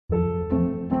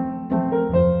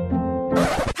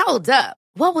Hold up.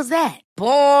 What was that?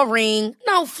 Boring.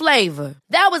 No flavor.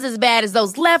 That was as bad as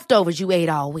those leftovers you ate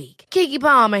all week. Keke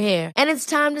Palmer here, and it's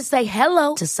time to say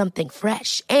hello to something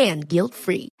fresh and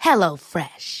guilt-free. Hello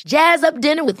Fresh. Jazz up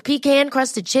dinner with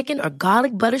pecan-crusted chicken or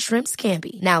garlic butter shrimp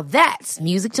scampi. Now that's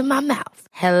music to my mouth.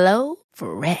 Hello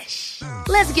Fresh.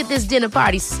 Let's get this dinner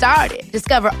party started.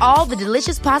 Discover all the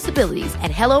delicious possibilities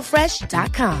at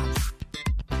hellofresh.com.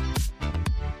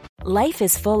 Life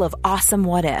is full of awesome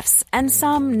what-ifs, and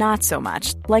some not so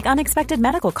much, like unexpected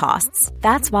medical costs.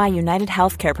 That's why United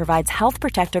Healthcare provides Health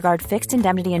Protector Guard fixed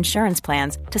indemnity insurance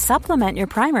plans to supplement your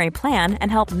primary plan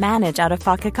and help manage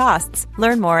out-of-pocket costs.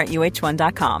 Learn more at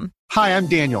uh1.com. Hi, I'm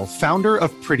Daniel, founder of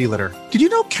Pretty Litter. Did you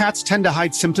know cats tend to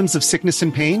hide symptoms of sickness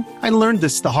and pain? I learned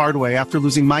this the hard way after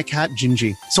losing my cat,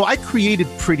 Gingy. So I created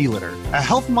Pretty Litter, a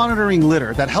health monitoring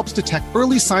litter that helps detect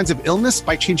early signs of illness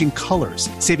by changing colors,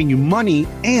 saving you money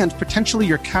and potentially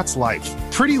your cat's life.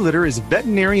 Pretty Litter is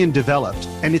veterinarian developed,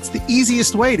 and it's the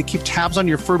easiest way to keep tabs on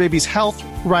your fur baby's health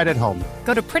right at home.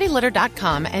 Go to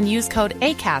prettylitter.com and use code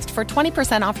ACAST for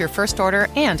 20% off your first order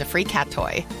and a free cat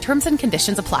toy. Terms and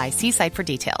conditions apply. See site for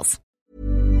details.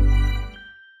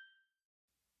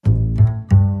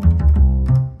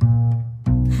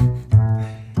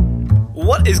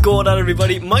 What is going on,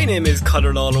 everybody? My name is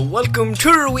Conor Lawler. Welcome to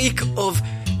a week of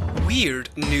Weird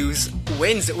News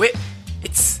Wednesday. Wait,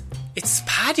 it's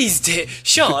Paddy's Day.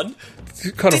 Sean,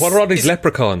 Conor, what are all these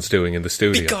leprechauns doing in the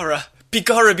studio?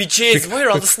 Bigorra, be chased. Why are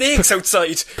all the snakes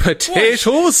outside?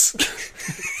 Potatoes?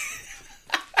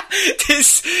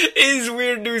 This is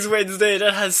Weird News Wednesday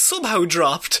that has somehow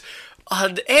dropped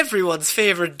on everyone's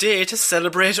favourite day to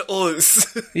celebrate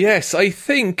us. Yes, I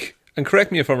think, and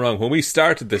correct me if I'm wrong, when we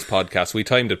started this podcast, we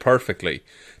timed it perfectly.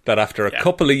 That after a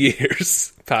couple of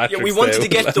years, Patrick's we wanted Day to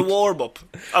get the warm up.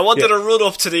 I wanted to run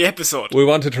up to the episode. We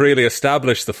wanted to really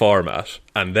establish the format,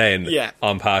 and then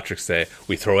on Patrick's Day,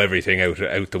 we throw everything out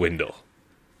the window.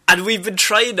 And we've been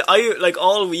trying,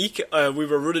 all week, we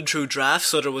were running through drafts,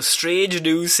 so there was strange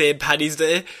news saying Paddy's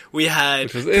Day. We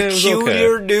had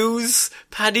peculiar news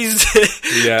Paddy's Day.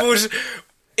 Yeah. But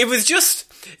it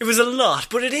was a lot.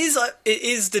 But it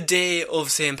is the day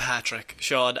of St. Patrick,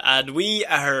 Sean, and we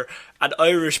are an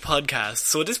Irish podcast,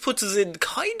 so this puts us in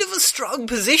kind of a strong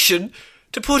position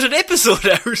to put an episode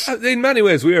out. In many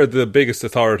ways, we are the biggest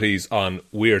authorities on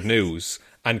weird news.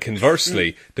 And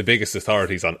conversely, the biggest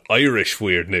authorities on Irish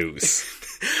weird news.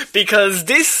 Because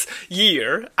this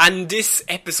year, and this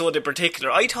episode in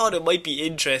particular, I thought it might be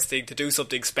interesting to do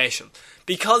something special.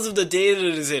 Because of the data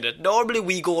that is in it. Normally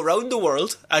we go around the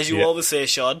world, as you always say,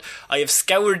 Sean. I have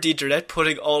scoured the internet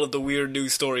putting all of the weird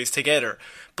news stories together.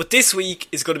 But this week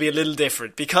is going to be a little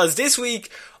different. Because this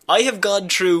week, I have gone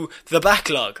through the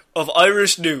backlog of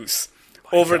Irish news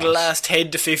over the last 10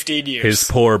 to 15 years. His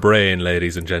poor brain,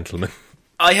 ladies and gentlemen.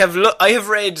 I have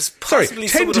read possibly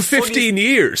 10 to 15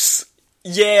 years.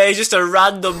 Yeah, just a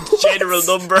random general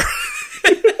number.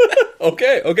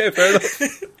 Okay, fair enough.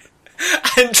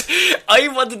 And I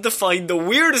wanted to find the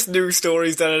weirdest news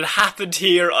stories that had happened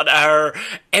here on our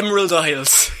Emerald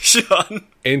Isles, Sean.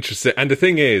 Interesting. And the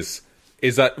thing is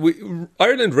that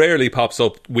Ireland rarely pops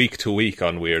up week to week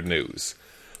on weird news.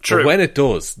 True. But when it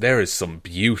does, there is some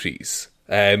beauties.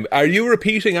 Are you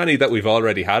repeating any that we've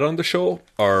already had on the show,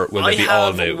 or will they be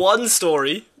all new? I have one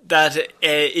story that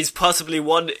is possibly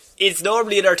one. It's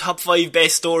normally in our top 5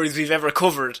 best stories we've ever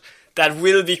covered that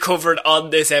will be covered on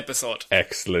this episode.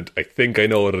 Excellent. I think I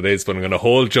know what it is, but I'm going to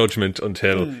hold judgment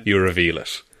until you reveal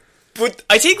it. But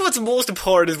I think what's most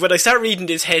important is when I start reading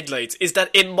these headlines is that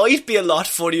it might be a lot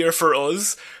funnier for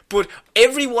us, but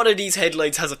every one of these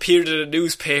headlines has appeared in a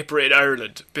newspaper in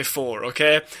Ireland before,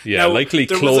 okay? Yeah, now, likely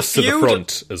close to the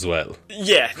front as well.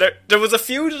 Yeah, there was a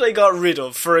few that I got rid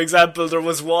of. For example, there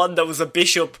was one that was a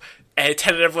bishop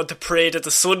telling everyone to pray that the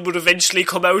sun would eventually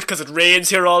come out because it rains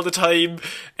here all the time.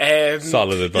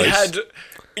 Solid advice.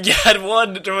 You had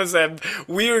one, there was a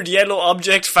weird yellow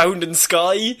object found in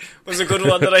sky, was a good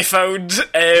one that I found.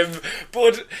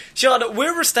 But, Sean,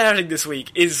 where we're starting this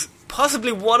week is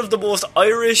possibly one of the most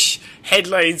Irish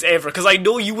headlines ever, because I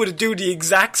know you would do the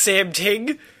exact same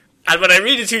thing, and when I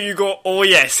read it to you, you go, oh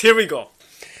yes, here we go.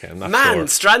 Okay, I'm not Man sure.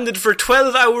 stranded for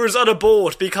 12 hours on a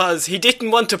boat because he didn't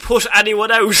want to put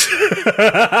anyone out.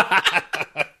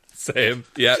 Same,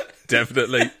 yeah,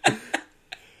 definitely.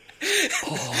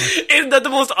 Isn't that the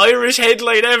most Irish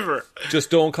headline ever?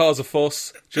 Just don't cause a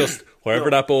fuss. Just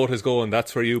wherever that boat is going,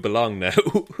 that's where you belong now.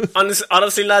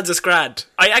 Honestly, lads, it's grand.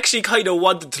 I actually kind of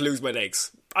wanted to lose my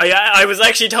legs. I was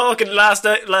actually talking last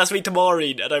week to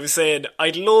Maureen, and I was saying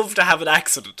I'd love to have an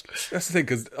accident. That's the thing,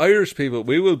 because Irish people,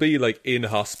 we will be like in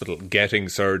hospital getting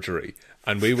surgery,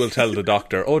 and we will tell the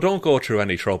doctor, "Oh, don't go through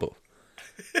any trouble."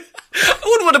 I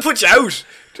wouldn't want to put you out.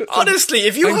 Honestly,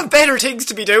 if you have better things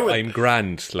to be doing. I'm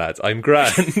grand, lads. I'm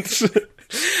grand.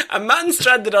 A man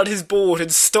stranded on his boat in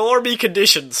stormy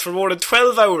conditions for more than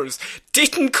 12 hours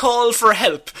didn't call for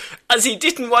help as he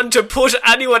didn't want to put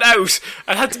anyone out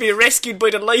and had to be rescued by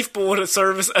the lifeboat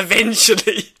service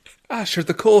eventually. Sure,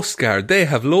 the Coast Guard, they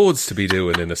have loads to be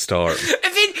doing in a storm.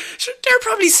 I mean, sure, they're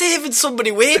probably saving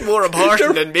somebody way more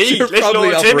important than me. They're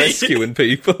probably off rescuing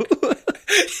people.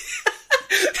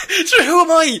 Sure, who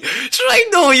am I? Sure, I'm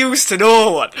no use to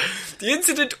no one. The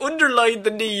incident underlined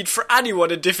the need for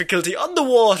anyone in difficulty on the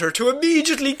water to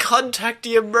immediately contact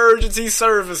the emergency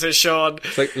services, Sean.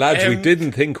 It's like, lads, we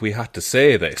didn't think we had to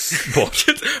say this, but...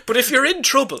 But if you're in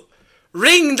trouble,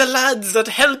 ring the lads that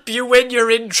help you when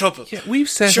you're in trouble. Yeah, we've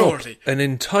set up an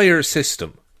entire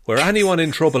system where anyone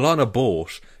in trouble on a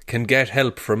boat can get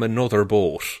help from another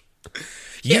boat.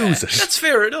 Use it. That's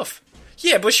fair enough.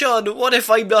 Yeah, but Sean, what if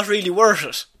I'm not really worth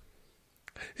it?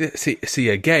 See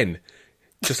again,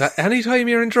 just any time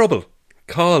you're in trouble,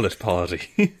 call it,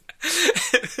 Paddy.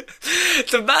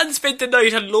 The man spent the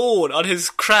night alone on his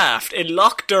craft in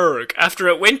Lough Derg after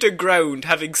it went aground,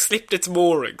 having slipped its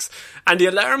moorings, and the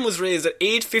alarm was raised at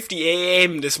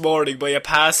 8:50am this morning by a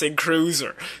passing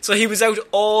cruiser. So he was out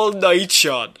all night,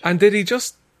 Sean. And did he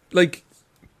just,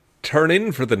 turn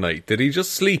in for the night? Did he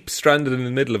just sleep stranded in the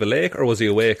middle of a lake, or was he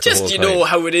awake the whole time? Just, you know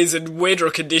how it is in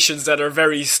weather conditions that are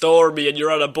very stormy and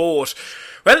you're on a boat.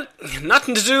 Well,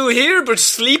 nothing to do here but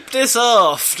sleep this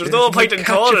off. There's no point in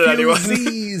calling anyone.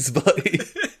 Buddy.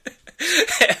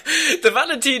 The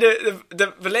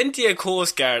Valentia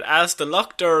Coast Guard asked the Lough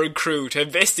Derg crew to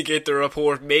investigate the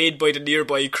report made by the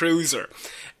nearby cruiser,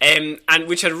 and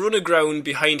which had run aground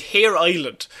behind Hare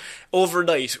Island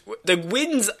overnight. The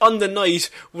winds on the night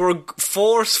were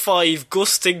force 5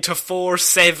 gusting to force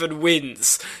 7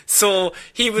 winds. So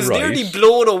he was nearly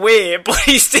blown away, but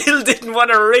he still didn't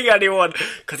want to ring anyone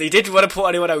because he didn't want to put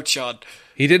anyone out, Sean.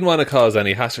 He didn't want to cause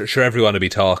any hassle. Sure, everyone would be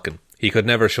talking. He could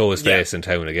never show his face in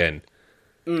town again.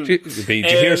 Did you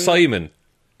hear Simon?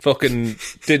 Fucking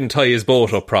didn't tie his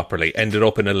boat up properly, ended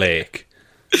up in a lake.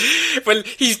 Well,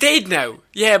 he's dead now.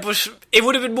 Yeah, but it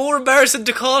would have been more embarrassing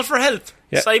to call for help.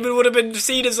 Yeah. Simon would have been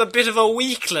seen as a bit of a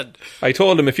weakling. I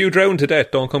told him, if you drown to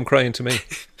death, don't come crying to me.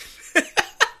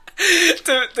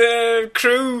 The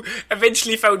crew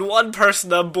eventually found one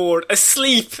person on board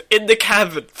asleep in the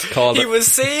cabin. He was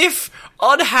safe,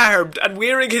 unharmed, and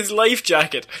wearing his life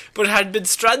jacket, but had been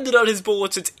stranded on his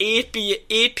boat since 8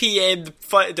 p.m.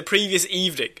 the previous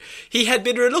evening. He had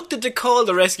been reluctant to call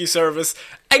the rescue service,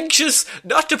 anxious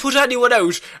not to put anyone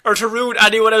out or to ruin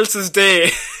anyone else's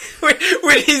day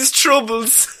with his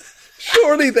troubles.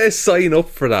 Surely they sign up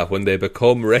for that when they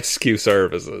become rescue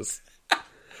services.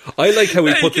 I like how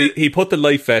he put the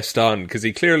life vest on, because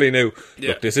he clearly knew,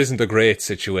 look, this isn't a great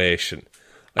situation.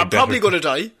 I'm probably going to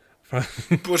die.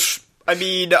 But, I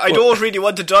mean, I don't really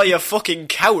want to die a fucking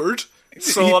coward,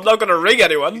 so I'm not going to ring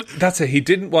anyone. That's it. He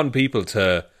didn't want people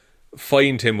to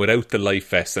find him without the life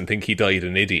vest and think he died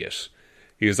an idiot.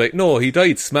 He was like, no, he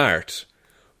died smart.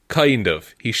 Kind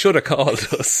of. He should have called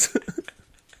us.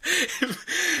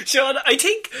 Sean, I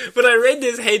think when I read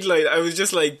this headline, I was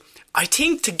just like, I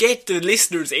think to get the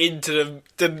listeners into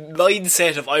the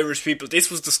mindset of Irish people,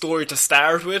 this was the story to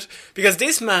start with, because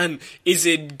this man is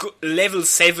in level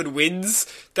 7 winds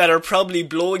that are probably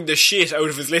blowing the shit out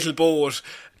of his little boat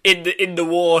in the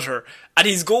water, and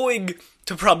he's going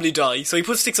to probably die, so he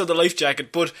sticks on the life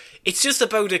jacket, but it's just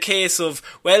about a case of,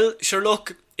 well, sure,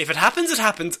 look, if it happens, it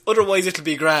happens, otherwise it'll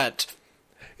be grand.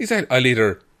 He said,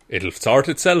 it'll sort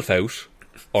itself out,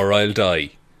 or I'll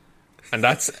die. And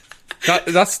that's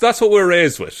what we're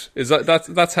raised with.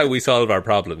 That's how we solve our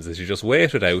problems. Is you just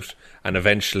wait it out, and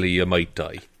eventually you might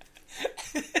die.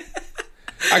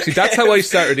 Actually, that's how I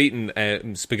started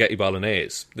eating spaghetti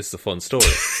bolognese. This is a fun story.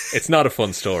 It's not a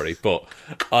fun story, but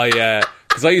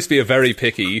because I used to be a very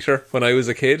picky eater when I was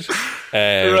a kid,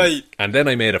 right? And then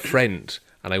I made a friend,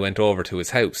 and I went over to his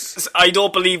house. I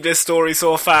don't believe this story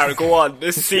so far. Go on.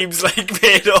 This seems like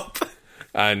made up.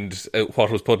 And what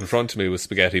was put in front of me was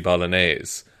spaghetti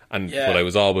bolognese. And what I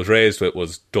was always raised with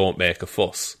was, don't make a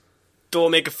fuss.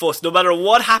 Don't make a fuss. No matter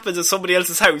what happens at somebody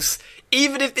else's house,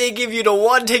 even if they give you the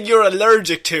one thing you're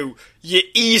allergic to, you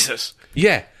eat it.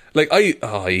 Yeah. Like,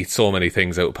 I eat so many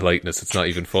things out of politeness, it's not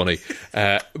even funny.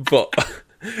 But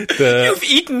you've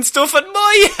eaten stuff at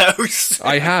my house.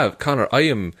 I have. Connor, I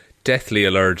am deathly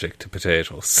allergic to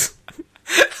potatoes.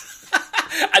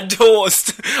 And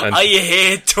toast. I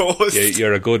hate toast.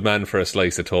 You're a good man for a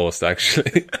slice of toast,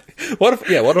 actually. What if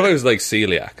I was like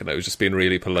celiac and I was just being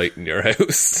really polite in your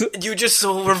house? You just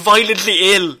were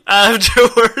violently ill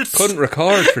afterwards. Couldn't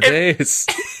record for days.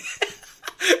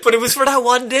 But it was for that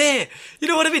one day. You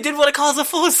know what I mean? Didn't want to cause a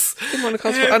fuss.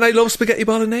 And I love spaghetti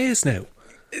bolognese now.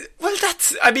 Well,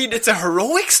 it's a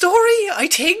heroic story, I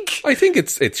think. I think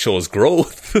it shows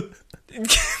growth.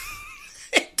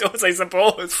 It does, I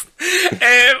suppose.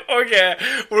 Okay,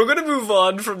 we're going to move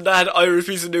on from that Irish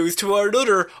piece of news to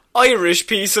another Irish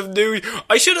piece of news.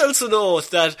 I should also note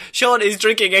that Sean is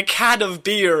drinking a can of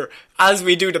beer as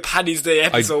we do the Paddy's Day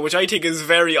episode, which I think is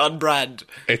very on brand.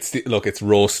 It's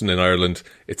roasting in Ireland.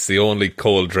 It's the only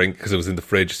cold drink, because it was in the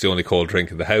fridge, it's the only cold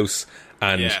drink in the house.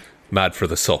 And mad for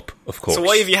the sup, of course. So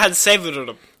why have you had 7 of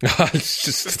them?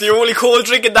 It's the only cold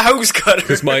drink in the house, Connor.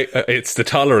 It's the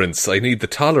tolerance. I need the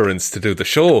tolerance to do the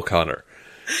show, Connor.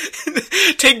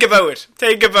 Think about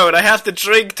it. I have to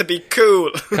drink to be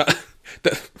cool.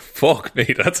 Fuck me,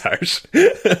 that's harsh.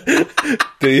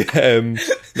 Sorry,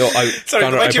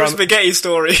 Connor, back to your spaghetti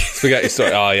story. Spaghetti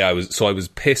story. Oh yeah, I was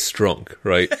piss drunk,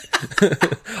 right?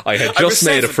 I had just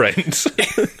made a friend.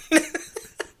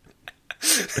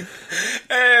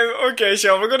 Okay,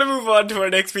 Sean, we're going to move on to our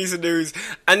next piece of news.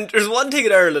 And there's one thing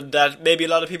in Ireland that maybe a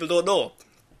lot of people don't know.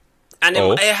 And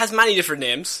it has many different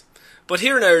names. But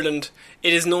here in Ireland,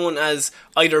 it is known as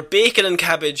either bacon and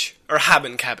cabbage or ham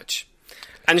and cabbage.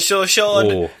 And so,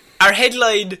 Sean, our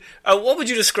headline, what would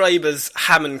you describe as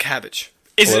ham and cabbage?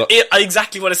 Is it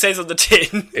exactly what it says on the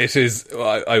tin? It is.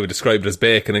 I would describe it as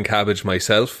bacon and cabbage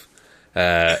myself.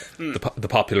 The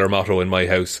popular motto in my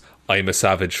house: I'm a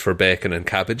savage for bacon and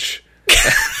cabbage.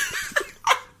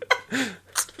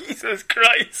 Jesus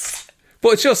Christ!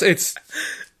 But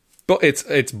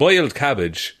it's boiled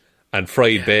cabbage and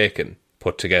fried bacon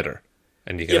put together,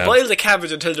 and you boil the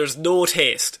cabbage until there's no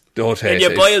taste. No taste. And you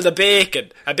boil the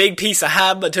bacon, a big piece of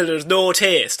ham, until there's no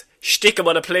taste. Stick them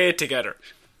on a plate together.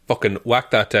 Fucking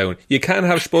whack that down. You can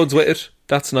have spuds with it.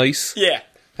 That's nice. Yeah.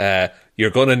 You're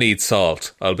going to need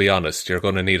salt, I'll be honest. You're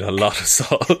going to need a lot of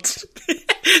salt.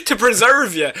 To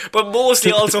preserve you, but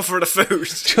mostly also for the food.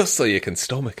 Just so you can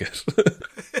stomach it.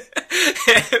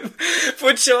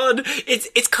 But Sean,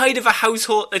 it's kind of a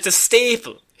household, it's a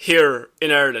staple here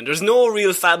in Ireland. There's no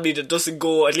real family that doesn't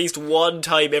go at least one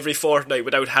time every fortnight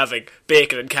without having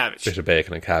bacon and cabbage. Bit of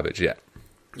bacon and cabbage, yeah.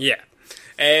 Yeah.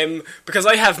 Because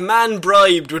I have man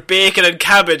bribed with bacon and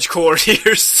cabbage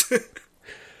courtiers.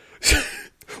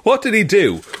 What did he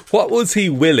do? What was he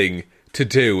willing to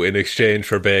do in exchange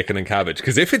for bacon and cabbage?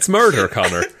 Because if it's murder,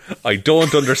 Connor, I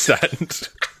don't understand.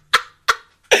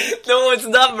 No, it's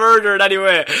not murder in any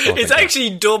way. It's actually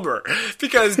dumber.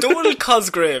 Because Donald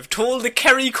Cosgrave told the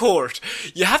Kerry court,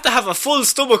 you have to have a full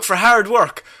stomach for hard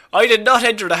work. I did not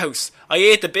enter the house. I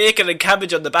ate the bacon and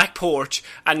cabbage on the back porch,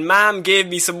 and Ma'am gave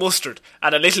me some mustard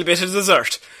and a little bit of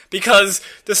dessert. Because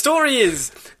the story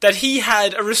is that he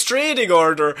had a restraining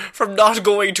order from not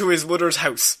going to his mother's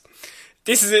house.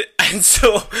 This is it. And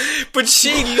so, but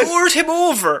she lured him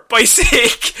over by saying,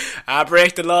 I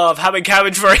break the law of ham and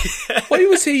cabbage for you. Why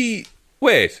was he...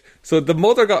 Wait, so the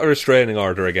mother got a restraining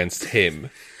order against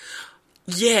him?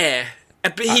 Yeah.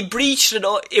 He breached it.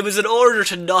 It was an order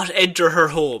to not enter her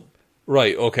home.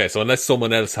 Right, okay, so unless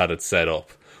someone else had it set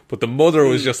up. But the mother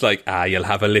was just like, you'll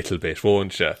have a little bit,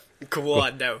 won't you? Come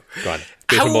on now. Go on.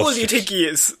 How old do you think he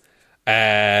is?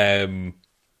 I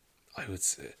would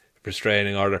say,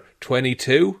 restraining order,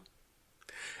 22?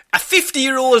 A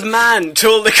 50-year-old man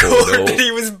told the court that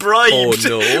he was bribed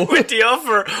with the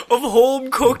offer of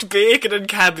home-cooked bacon and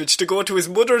cabbage to go to his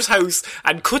mother's house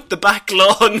and cut the back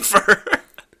lawn for her.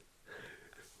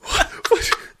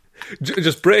 What?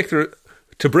 Just break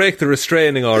the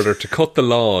restraining order to cut the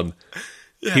lawn.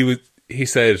 Yeah. He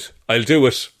said, I'll do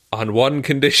it on one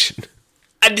condition.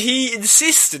 And he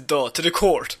insisted, though, to the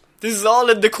court. This is all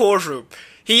in the courtroom.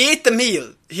 He ate the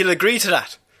meal. He'll agree to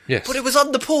that. Yes. But it was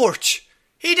on the porch.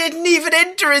 He didn't even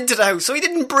enter into the house, so he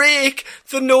didn't break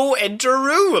the no-enter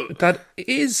rule. That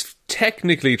is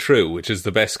technically true, which is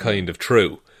the best kind of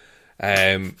true.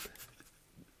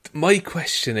 My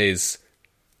question is,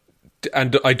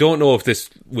 and I don't know if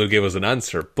this will give us an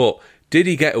answer, but did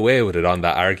he get away with it on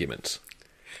that argument?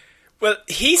 Well,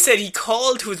 he said he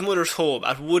called to his mother's home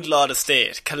at Woodlawn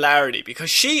Estate, Killarney,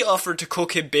 because she offered to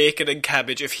cook him bacon and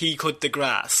cabbage if he cut the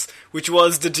grass, which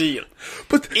was the deal.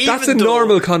 But that's a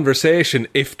normal conversation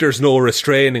if there's no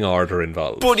restraining order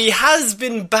involved. But he has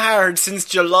been barred since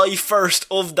July 1st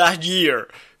of that year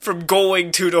from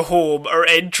going to the home or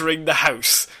entering the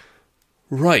house.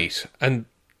 Right, and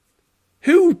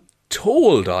who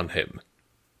told on him?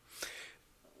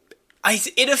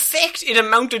 In effect, it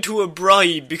amounted to a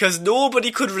bribe because nobody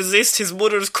could resist his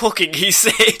mother's cooking, he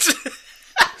said.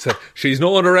 So she's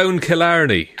known around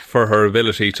Killarney for her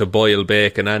ability to boil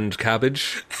bacon and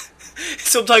cabbage.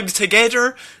 Sometimes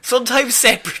together, sometimes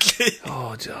separately.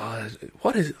 Oh,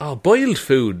 what is... Oh, boiled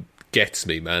food gets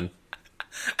me, man.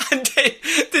 And then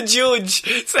the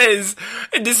judge says,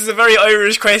 and this is a very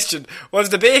Irish question, was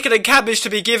the bacon and cabbage to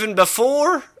be given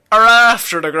before or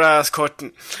after the grass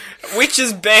cutting? Which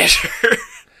is better?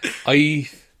 I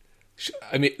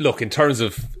mean, look, in terms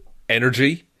of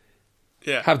energy,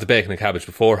 have the bacon and cabbage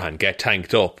beforehand, get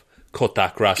tanked up, cut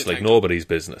that grass like nobody's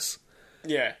business.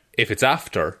 Yeah. If it's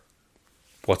after,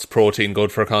 what's protein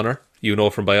good for, Connor? You know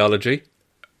from biology?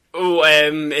 Oh,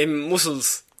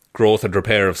 muscles. Growth and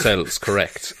repair of cells,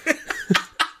 correct.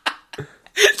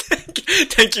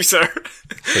 Thank you, sir.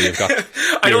 So you've got...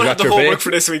 I don't have the homework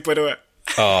for this week, by the way.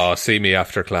 Oh, see me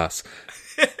after class.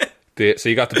 So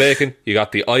you got the bacon, you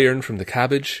got the iron from the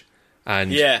cabbage,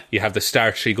 and you have the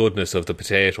starchy goodness of the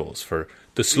potatoes for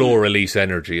the slow release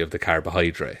energy of the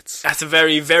carbohydrates. That's a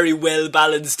very, very well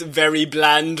balanced, very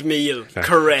bland meal.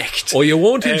 Correct. Oh, you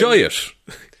won't enjoy it.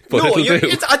 But no, it'll do.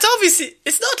 It's obviously,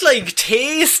 it's not like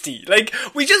tasty. Like,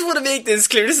 we just want to make this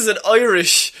clear. This is an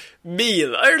Irish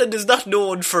meal. Ireland is not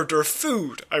known for their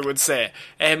food, I would say.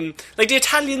 Like the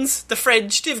Italians, the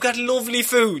French, they've got lovely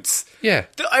foods. Yeah.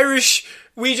 The Irish,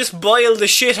 we just boil the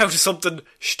shit out of something,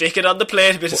 stick it on the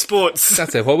plate, a bit of spoons.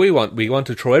 That's it. What we want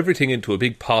to throw everything into a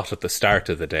big pot at the start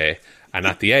of the day, and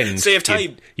at the end, save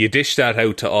time. You dish that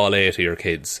out to all 8 of your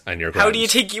kids and your grand. How do you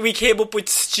think we came up with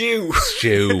stew?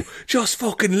 Stew. Just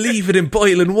fucking leave it in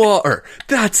boiling water.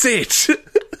 That's it.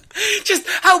 Just,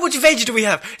 how much veg do we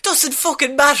have? It doesn't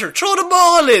fucking matter. Throw them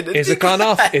all in. Is it gone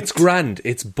off? It's grand.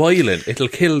 It's boiling. It'll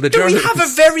kill the germs. Do we have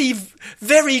a very,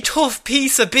 very tough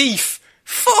piece of beef?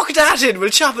 Fuck that in.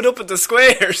 We'll chop it up into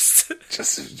squares.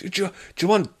 Just, do you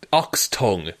want ox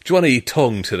tongue? Do you want to eat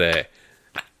tongue today?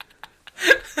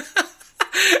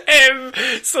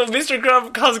 So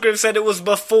Mr. Cosgrave said it was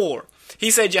before.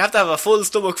 He said you have to have a full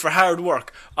stomach for hard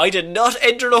work. I did not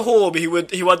enter the home, he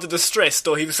wanted to stress,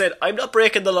 though. He said, I'm not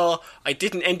breaking the law, I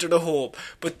didn't enter the home.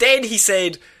 But then he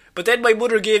said, but then my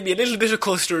mother gave me a little bit of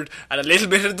custard and a little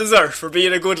bit of dessert for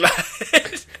being a good lad.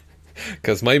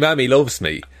 Because my mammy loves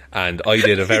me, and I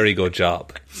did a very good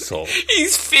job. So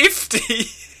He's 50.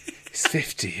 He's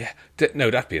 50, yeah. Now,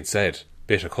 that being said,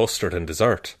 bit of custard and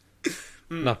dessert.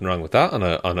 Nothing wrong with that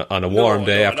on a warm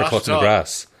day after cutting the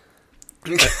grass.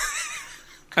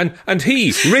 And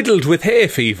he riddled with hay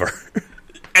fever.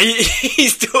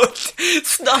 He's done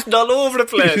snotting all over the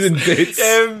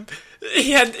place.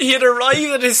 He had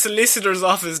arrived at his solicitor's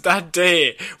office that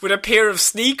day with a pair of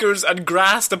sneakers and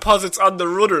grass deposits on the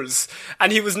runners,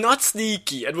 and he was not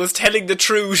sneaky and was telling the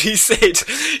truth. He said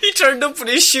he turned up with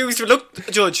his shoes.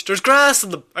 Look, Judge, there's grass on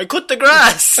them. I cut the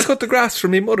grass. I cut the grass for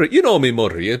me mother. You know me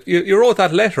mother. You wrote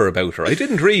that letter about her. I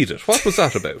didn't read it. What was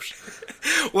that about?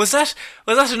 Was that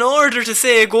an order to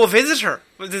say go visit her?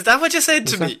 Is that what you said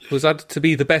to me? Was that to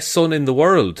be the best son in the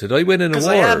world? Did I win an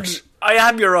award? I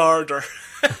am your order.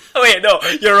 Oh wait, no,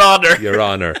 Your Honour. Your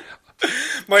Honour.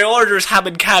 My order's ham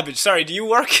and cabbage. Sorry, do you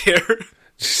work here?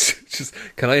 Just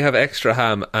can I have extra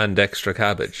ham and extra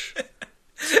cabbage?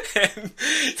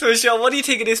 So Sean, what do you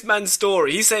think of this man's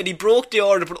story? He said he broke the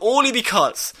order, but only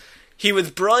because he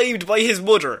was bribed by his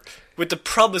mother with the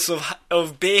promise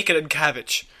of bacon and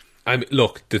cabbage.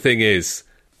 Look, the thing is,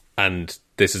 and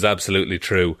this is absolutely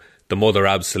true, the mother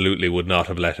absolutely would not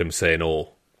have let him say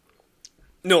no.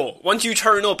 No, once you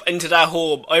turn up into that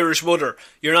home, Irish mother,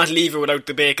 you're not leaving without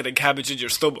the bacon and cabbage in your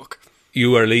stomach.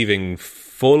 You are leaving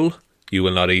full, you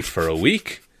will not eat for a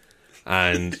week,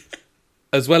 and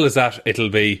as well as that, it'll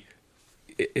be,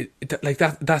 like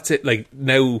that. That's it, like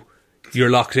now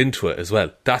you're locked into it as well.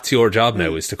 That's your job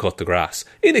now, is to cut the grass.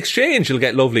 In exchange, you'll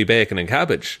get lovely bacon and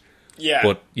cabbage. Yeah.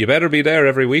 But you better be there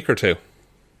every week or two.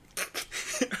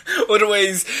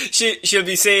 Otherwise, she'll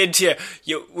be saying to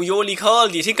you, we only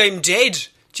called, you think I'm dead?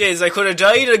 Jeez, I could have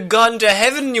died and gone to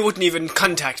heaven, you wouldn't even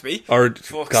contact me. Or,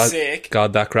 fuck's sake.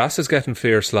 God, that grass is getting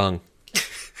fierce long.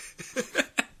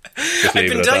 I've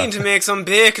been dying to make some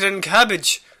bacon and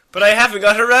cabbage, but I haven't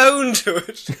got around to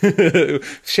it.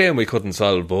 Shame we couldn't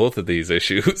solve both of these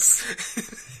issues.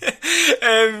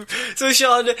 So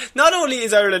Sean, not only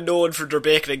is Ireland known for their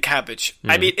bacon and cabbage,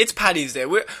 I mean, it's Paddy's Day,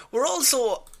 we're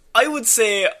also, I would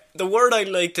say, the word I'd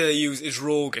like to use is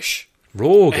roguish.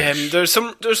 Roguish? There's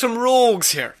some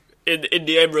rogues here in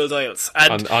the Emerald Isles.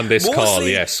 And on this call,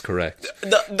 yes, correct.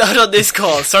 Not on this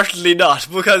call, certainly not,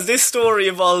 because this story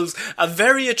involves a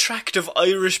very attractive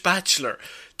Irish bachelor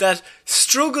that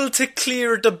struggled to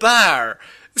clear the bar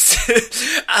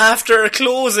after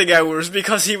closing hours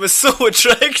because he was so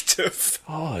attractive.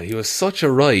 Oh, he was such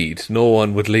a ride, no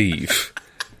one would leave.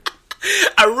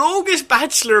 A roguish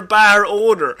bachelor bar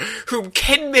owner, whom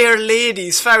Kenmare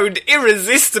ladies found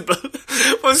irresistible,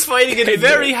 was finding it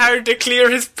very hard to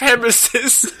clear his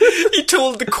premises. He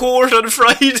told the court on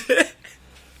Friday.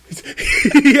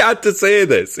 He had to say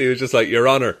this. He was just like, Your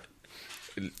Honour,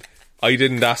 I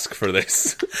didn't ask for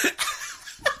this.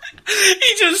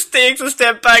 He just takes a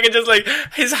step back and just like,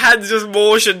 his hands just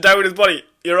motion down his body.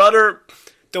 Your Honour,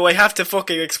 do I have to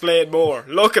fucking explain more?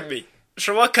 Look at me.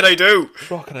 Sure, what can I do?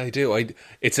 What can I do?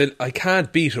 I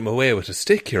can't beat him away with a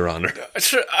stick, Your Honour.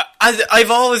 Sure, I've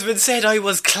always been said I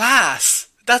was class.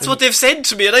 That's what they've said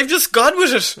to me, and I've just gone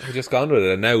with it. I've just gone with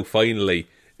it, and now finally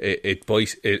it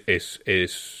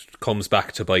comes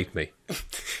back to bite me.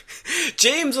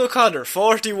 James O'Connor,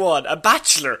 41, a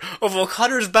bachelor of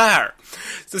O'Connor's Bar,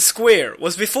 the Square,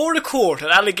 was before the court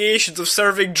on allegations of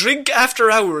serving drink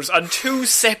after hours on 2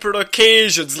 separate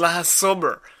occasions last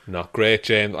summer. Not great,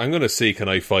 James. I'm going to see can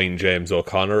I find James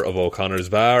O'Connor of O'Connor's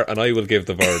Bar, and I will give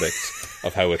the verdict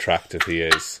of how attractive he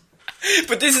is.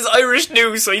 But this is Irish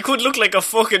news, so he could look like a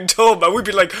fucking tub, and we'd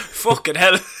be like, fucking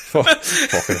hell.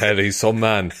 Fucking hell, he's some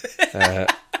man.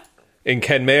 In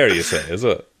Kenmare, you say, is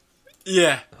it?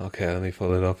 Yeah. Okay, let me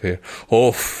pull it up here.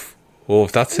 Oh,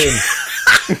 that's him.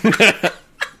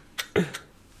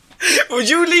 Would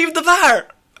you leave the bar?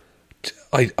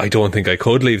 I don't think I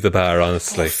could leave the bar,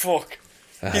 honestly. Oh, fuck.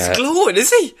 He's glowing, is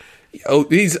he? Oh,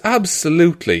 he's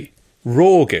absolutely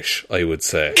roguish, I would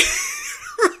say.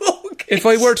 Roguish? If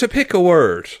I were to pick a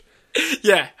word.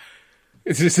 Yeah.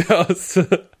 It's just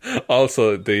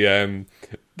also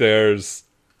there's...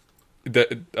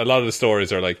 a lot of the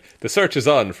stories are like, the search is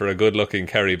on for a good-looking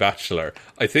Kerry bachelor.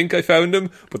 I think I found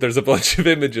him, but there's a bunch of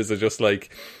images of just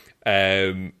like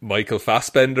Michael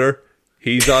Fassbender.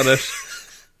 He's on it.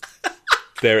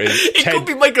 There is it could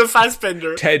be Michael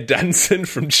Fassbender. Ted Danson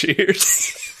from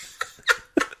Cheers.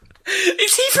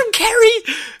 Is he from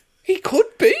Kerry? He could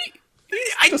be.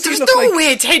 There's no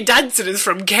way Ted Danson is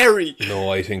from Kerry.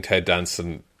 No, I think Ted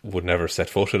Danson would never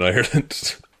set foot in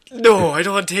Ireland. No, I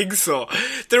don't think so.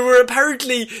 There were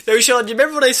apparently... Now, Sean, do you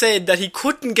remember when I said that he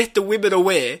couldn't get the women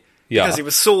away because he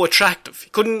was so attractive?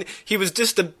 He was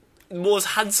just the most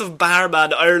handsome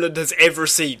barman Ireland has ever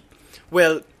seen.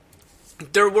 Well,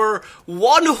 there were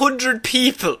 100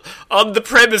 people on the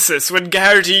premises when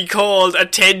Gardaí called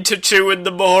at 10 to 2 in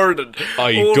the morning.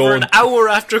 An hour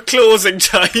after closing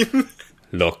time.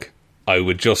 Look, I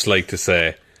would just like to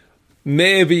say,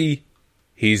 maybe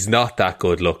he's not that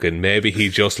good looking. Maybe he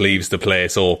just leaves the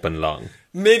place open long.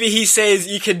 Maybe he says,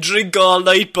 you can drink all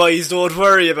night, boys, don't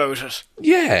worry about it.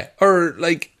 Yeah, or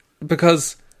like,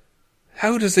 because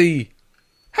how does he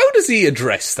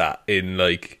address that in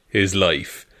like his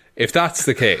life? If that's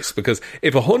the case, because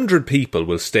if 100 people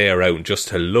will stay around just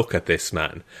to look at this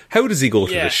man, how does he go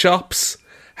to the shops?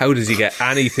 How does he get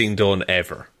anything done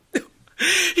ever?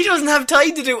 He doesn't have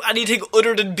time to do anything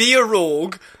other than be a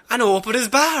rogue and open his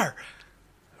bar.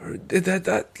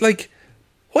 Like,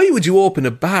 why would you open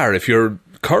a bar if you're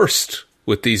cursed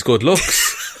with these good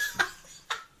looks?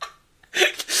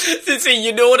 See,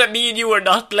 you know that me and you are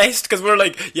not blessed because we're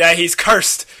like, yeah, he's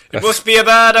cursed. It must be a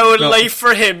bad old life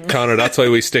for him. Connor, that's why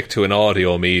we stick to an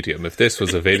audio medium. If this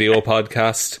was a video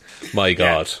podcast, my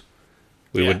God,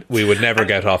 we would never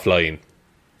get offline.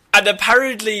 And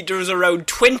apparently there was around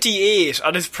 28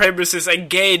 on his premises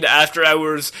again after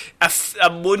hours a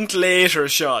month later,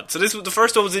 Sean. So this was the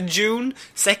first one was in June,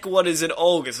 second one is in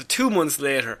August. So 2 months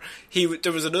later,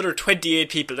 there was another 28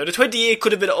 people. Now the 28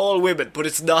 could have been all women, but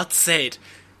it's not said.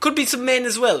 Could be some men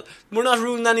as well. We're not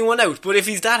ruling anyone out, but if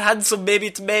he's that handsome, maybe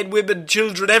it's men, women,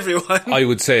 children, everyone. I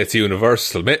would say it's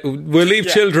universal. We'll leave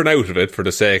children out of it for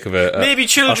the sake of a maybe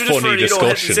children a funny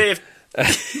discussion. Health and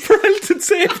safety. For health and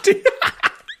safety.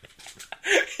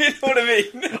 You know what I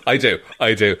mean?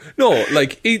 I do. No,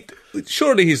 like,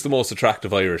 surely he's the most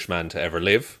attractive Irish man to ever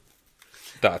live.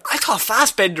 I thought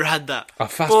Fassbender had that.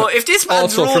 But if this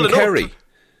man's also rolling from Kerry.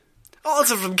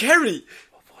 Also from Kerry.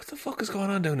 What the fuck is going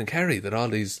on down in Kerry that all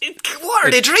these... What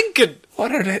are they drinking?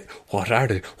 What are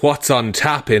they? What's on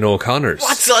tap in O'Connor's?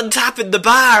 What's on tap in the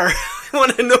bar? I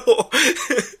want to know.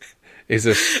 Is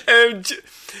it...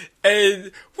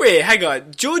 wait, hang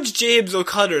on. Judge James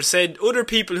O'Connor said other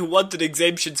people who wanted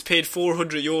exemptions paid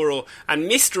 €400 and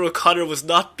Mr. O'Connor was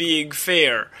not being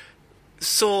fair.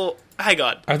 So, hang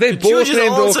on. Are they both named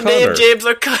also O'Connor? Named James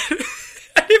O'Connor.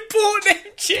 Are they both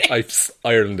named James?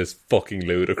 Ireland is fucking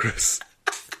ludicrous.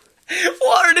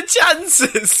 What are the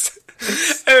chances?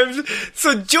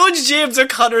 So Judge James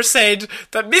O'Connor said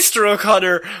that Mr.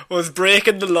 O'Connor was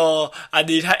breaking the law and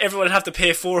everyone would have to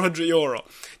pay €400.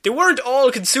 They weren't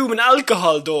all consuming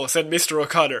alcohol though, said Mr.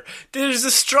 O'Connor. There's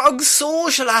a strong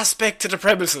social aspect to the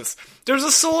premises. There's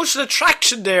a social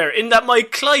attraction there in that my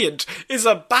client is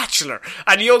a bachelor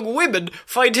and young women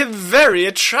find him very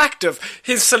attractive.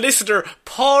 His solicitor,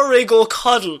 Pádraig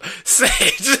O'Connell,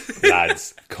 said...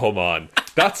 Lads, come on.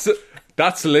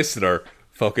 That solicitor,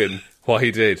 fucking, what he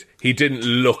didn't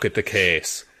look at the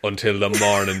case until the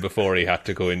morning before he had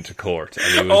to go into court.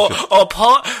 And he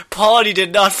was Paddy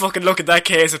did not fucking look at that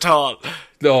case at all.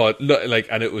 No,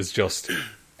 and it was just...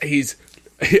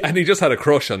 And he just had a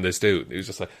crush on this dude. He was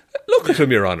just like, look at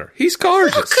him, Your Honour. He's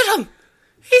gorgeous. Look at him.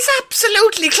 He's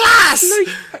absolutely class.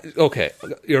 Okay,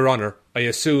 Your Honour, I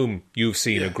assume you've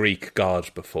seen a Greek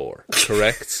god before,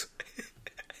 correct?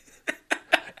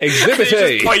 Exhibit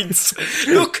A. Points.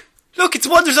 Look, it's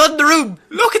Wonders on the Room.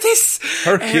 Look at this.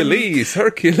 Hercules.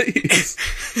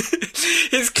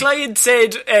 His client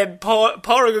said,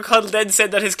 Pádraig O'Connell then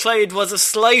said that his client was a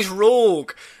slight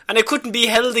rogue and it couldn't be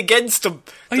held against him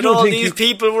that all these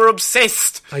people were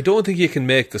obsessed. I don't think you can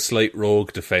make the slight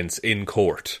rogue defence in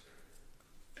court.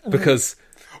 Because...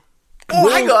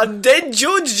 hang on. Then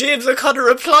Judge James O'Connor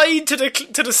replied to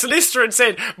the solicitor and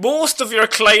said, most of your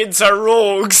clients are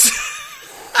rogues.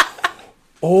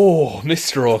 Oh,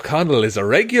 Mr. O'Connell is a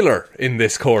regular in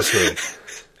this courtroom.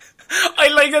 I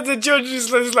like that the judge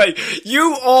is like,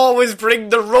 you always bring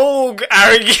the rogue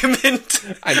argument.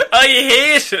 I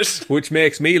hate it. Which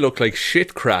makes me look like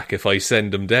shit crack if I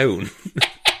send him down.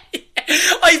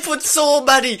 I put so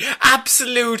many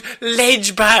absolute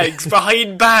ledge bags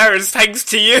behind bars thanks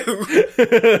to you.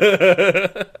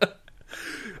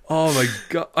 Oh my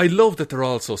God, I love that they're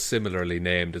all so similarly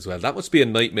named as well. That must be a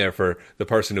nightmare for the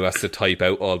person who has to type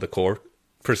out all the court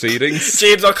proceedings.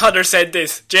 James O'Connor said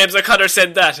this. James O'Connor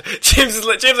said that. James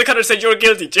O'Connor said you're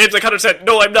guilty. James O'Connor said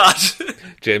no, I'm not.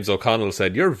 James O'Connell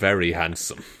said you're very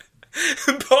handsome.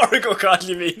 Pádraig O'Connell,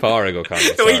 you mean? Pádraig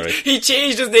O'Connell, no, sorry. He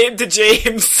changed his name to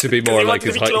James. To be more like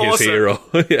his hero.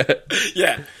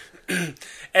 Yeah.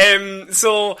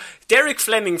 So Derek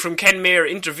Fleming from Kenmare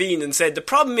intervened and said the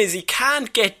problem is he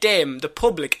can't get them, the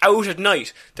public, out at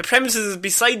night. The premises is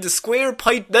beside the Square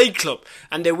Pint nightclub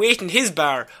and they wait in his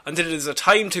bar until it is a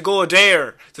time to go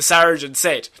there, the sergeant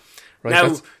said. Right,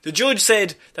 now, the judge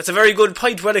said that's a very good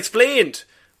point, well explained.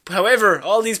 However,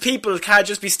 all these people can't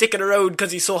just be sticking around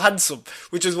because he's so handsome,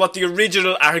 which is what the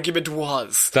original argument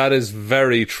was. That is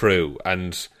very true,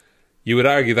 and you would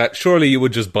argue that surely you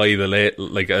would just buy a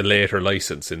later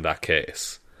license in that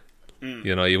case.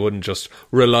 You know, you wouldn't just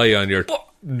rely on your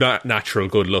natural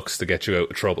good looks to get you out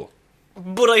of trouble.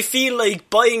 But I feel like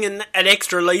buying an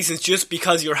extra license just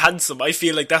because you're handsome, I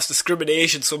feel like that's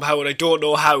discrimination somehow, and I don't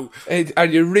know how. Are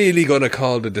you really going to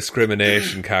call the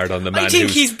discrimination card on the man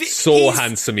who's so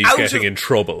handsome he's getting in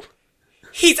trouble?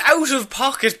 He's out of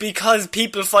pocket because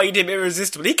people find him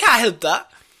irresistible. He can't help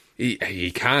that.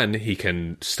 He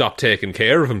can stop taking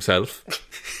care of himself.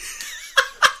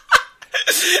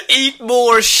 Eat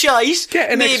more shite.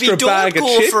 Get an Maybe extra bag of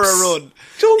chips. For a run.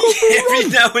 Don't go for a run. Every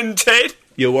now and then.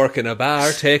 You work in a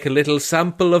bar, take a little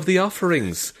sample of the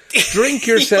offerings. Drink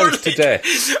yourself to death.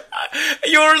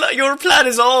 Your plan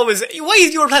is always... Why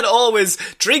is your plan always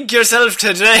drink yourself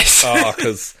to death? Oh,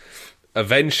 because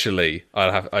eventually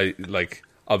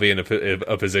I'll be in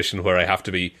a position where I have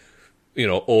to be,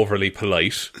 overly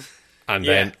polite. And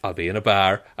then I'll be in a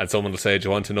bar and someone will say, do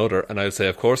you want another? And I'll say,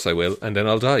 of course I will. And then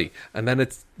I'll die. And then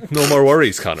it's no more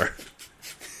worries, Connor.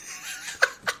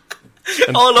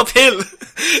 All uphill.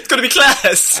 It's going to be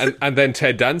class. And then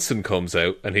Ted Danson comes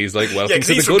out and he's like, welcome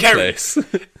to the good place.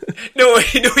 No,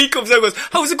 he comes out and goes,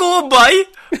 how's it going, boy?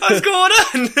 How's it going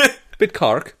on? Bit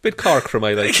Cork for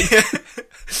my liking.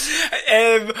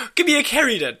 Give me a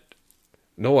Kerry then.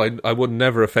 No, I would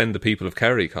never offend the people of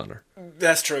Kerry, Connor.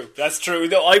 That's true.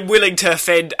 No, I'm willing to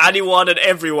offend anyone and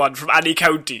everyone from any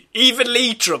county. Even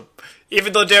Leitrim.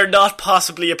 Even though they're not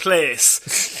possibly a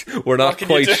place. We're not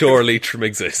quite sure Leitrim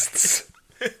exists.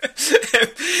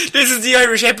 This is the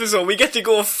Irish episode. We get to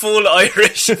go full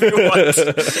Irish if we want.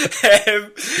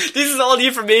 This is all the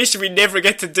information we never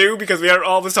get to do because we are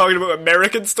always talking about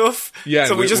American stuff. Yeah,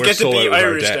 so we just get to be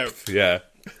Irish now. Yeah.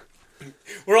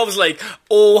 We're always like,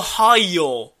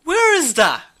 Ohio. Where is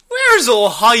that? Where's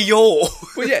Ohio?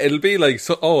 Well, yeah, it'll be like,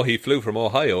 he flew from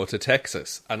Ohio to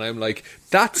Texas. And I'm like,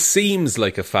 that seems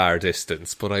like a far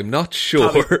distance, but I'm not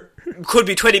sure. Could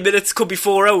be 20 minutes, could be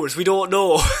 4 hours, we don't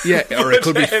know. Yeah, or it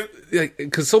could be...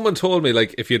 Because someone told me,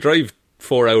 like, if you drive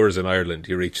 4 hours in Ireland,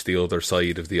 you reach the other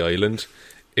side of the island.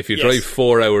 If you drive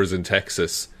 4 hours in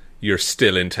Texas, you're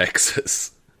still in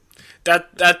Texas.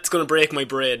 That's going to break my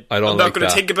brain. I'm not going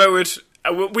to think about it.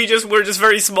 We're just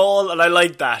very small, and I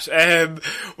like that.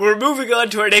 We're moving on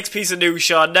to our next piece of news,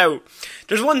 Sean. Now,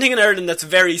 there's one thing in Ireland that's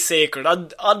very sacred.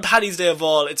 On Paddy's Day of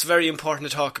all, it's very important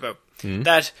to talk about.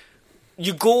 That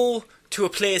you go to a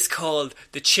place called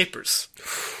the Chippers,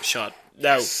 Sean.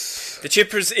 Now, the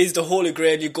Chippers is the Holy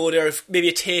Grail. You go there, maybe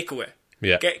a takeaway.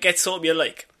 Yeah. Get something you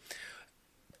like.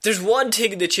 There's one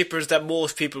thing in the Chippers that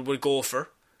most people would go for.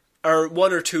 Or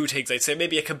one or two things, I'd say.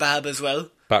 Maybe a kebab as well.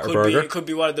 Batter burger. Could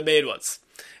be one of the main ones.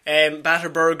 Batter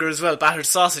burger as well. Battered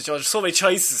sausage. Oh, there's so many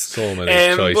choices. So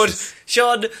many choices. But,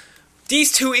 Sean,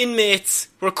 these two inmates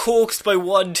were coaxed by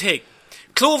one thing.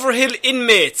 Clover Hill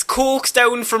inmates coaxed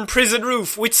down from prison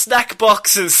roof with snack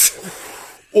boxes.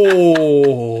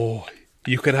 Oh,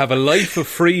 you could have a life of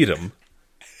freedom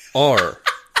or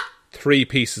 3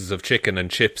 pieces of chicken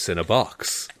and chips in a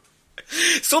box.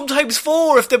 Sometimes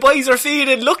 4 if the boys are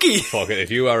feeling lucky. Fuck it,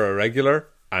 if you are a regular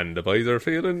and the boys are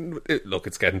feeling... Look,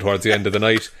 it's getting towards the end of the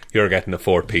night, you're getting a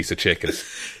 4th piece of chicken.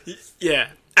 Yeah,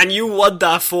 and you want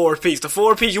that 4th piece. The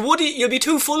 4th piece, you'll be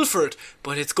too full for it,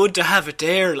 but it's good to have it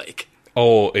there, like.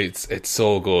 Oh, it's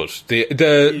so good.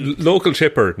 The local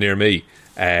chipper near me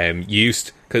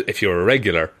used... Cause if you're a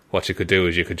regular, what you could do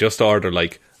is you could just order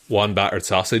like 1 battered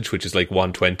sausage, which is like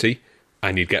 $1.20,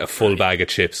 and you'd get a full bag of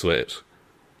chips with it.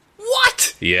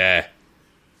 What? Yeah.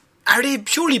 Are they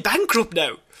surely bankrupt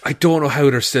now? I don't know how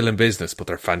they're still in business, but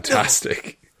they're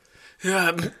fantastic.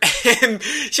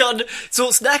 Sean,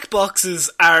 so snack boxes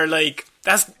are like,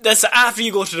 that's after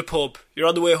you go to the pub, you're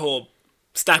on the way home,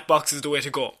 snack box is the way to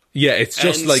go. Yeah, it's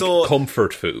just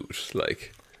comfort food,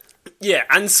 like. Yeah,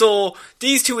 and so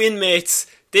these two inmates,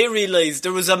 they realised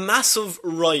there was a massive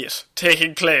riot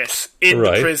taking place in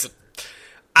the prison.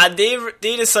 And they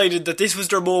decided that this was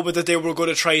their moment that they were going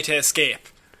to try to escape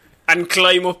and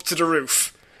climb up to the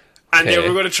roof. And they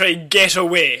were going to try and get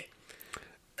away.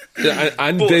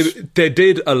 And they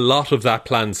did a lot of that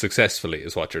plan successfully,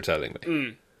 is what you're telling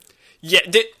me. Yeah,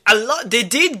 they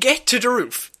did get to the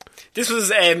roof. This was,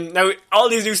 now, all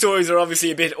these news stories are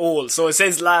obviously a bit old, so it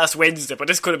says last Wednesday, but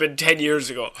this could have been 10 years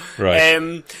ago.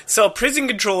 Right. So prison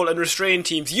control and restraint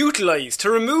teams utilised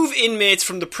to remove inmates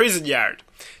from the prison yard.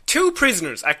 2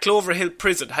 prisoners at Clover Hill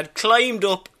Prison had climbed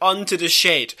up onto the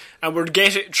shed and were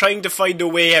trying to find a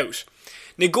way out.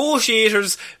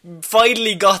 Negotiators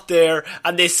finally got there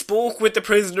and they spoke with the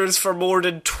prisoners for more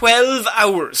than 12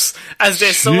 hours as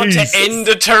they sought to end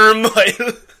the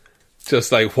turmoil.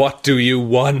 Just like, what do you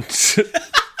want?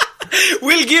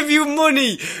 We'll give you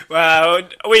money. Well,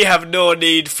 we have no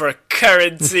need for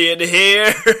currency in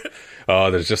here. Oh,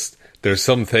 there's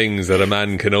some things that a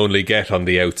man can only get on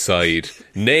the outside.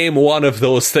 Name one of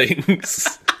those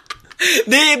things.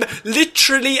 Name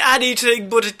literally anything,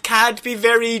 but it can't be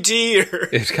very dear.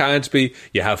 It can't be.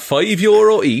 You have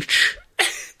 €5 each.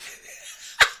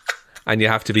 And you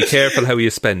have to be careful how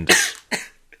you spend it.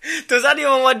 Does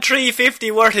anyone want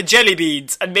 $3.50 worth of jelly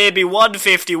beans and maybe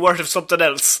 $1.50 worth of something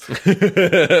else?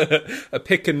 A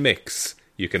pick and mix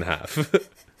you can have.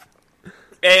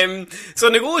 So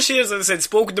negotiators, as I said,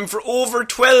 spoke with them for over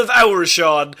 12 hours,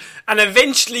 Sean, and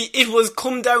eventually it was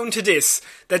come down to this,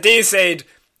 that they said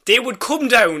they would come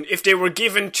down if they were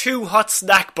given 2 hot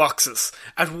snack boxes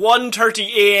at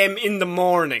 1:30am in the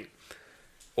morning.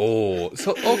 Oh,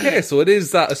 so okay, so it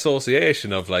is that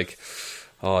association of like,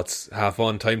 oh, it's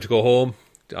 1:30, time to go home.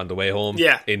 On the way home,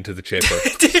 into the chipper.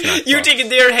 You think in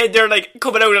their head they're like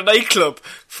coming out of a nightclub.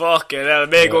 Fuck it, I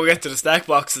may go get to the snack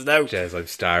boxes now. Jez, I'm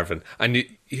starving. And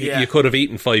you could have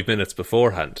eaten 5 minutes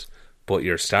beforehand, but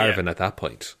you're starving at that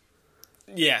point.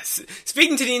 Yes.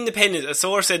 Speaking to the Independent, a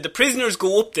source said the prisoners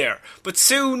go up there, but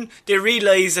soon they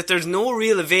realise that there's no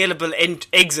real available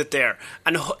exit there,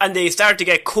 and they start to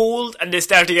get cold and they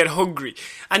start to get hungry,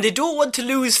 and they don't want to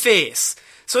lose face.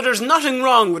 So there's nothing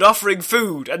wrong with offering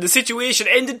food, and the situation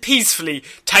ended peacefully.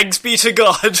 Thanks be to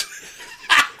God.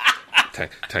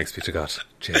 Thanks be to God,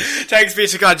 Jez. Thanks be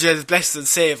to God, Jez. Bless and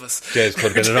save us. Jez,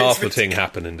 could have been an awful thing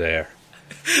happening there.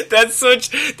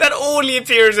 That only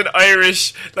appears in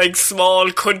Irish, like,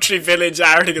 small country village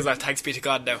articles. Like, thanks be to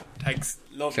God now. Thanks.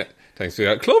 Love it. Thanks be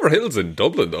to God. Clover Hill's in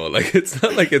Dublin, though. Like, it's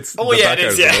not like it's it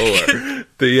is,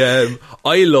 nowhere.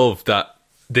 I love that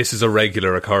this is a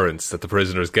regular occurrence, that the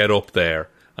prisoners get up there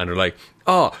and are like,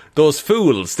 oh, those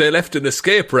fools, they left an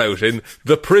escape route in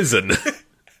the prison.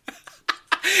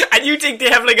 And you think they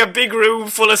have like a big room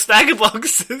full of snack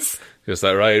boxes? Just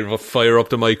that, right? We'll fire up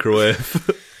the microwave.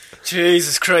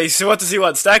 Jesus Christ. So what does he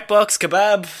want? Snack box,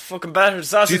 kebab, fucking battered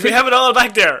sausage? We have it all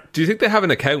back there. Do you think they have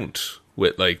an account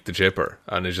with like the chipper?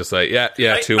 And it's just like,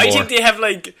 2 more. I think they have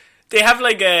like they have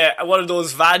like one of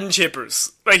those van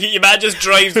chippers. Like, your man just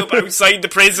drives up outside the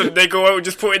prison and they go out and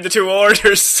just put in the 2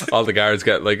 orders. All the guards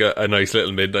get like a nice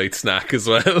little midnight snack as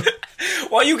well.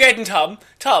 What are you getting, Tom?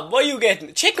 Tom, what are you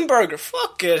getting? Chicken burger.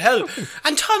 Fucking hell.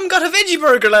 And Tom got a veggie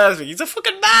burger last week. He's a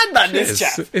fucking madman, this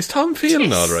chap. Is Tom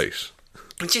feeling alright?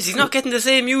 Jeez, he's not getting the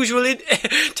same usual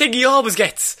thing he always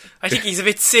gets. I think he's a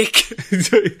bit sick.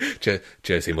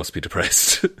 Jez, he must be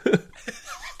depressed.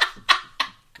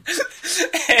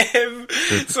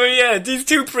 So yeah, these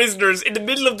 2 prisoners in the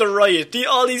middle of the riot,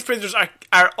 all these prisoners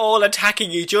are all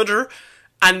attacking each other,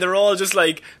 and they're all just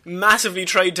like massively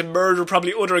trying to murder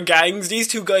probably other gangs. These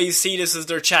 2 guys see this as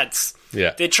their chance.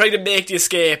 Yeah. They try to make the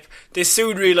escape. They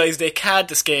soon realise they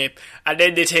can't escape, and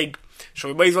then they think,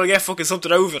 sure, we might as well get fucking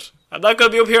something out of it. I'm not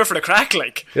going to be up here for the crack,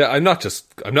 like. Yeah, I'm not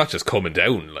just coming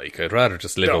down, like. I'd rather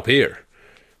just live up here.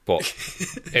 But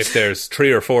if there's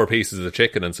 3 or 4 pieces of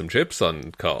chicken and some chips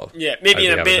on call... Yeah, maybe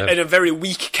in a very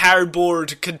weak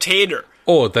cardboard container.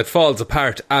 Oh, that falls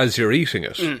apart as you're eating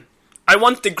it. I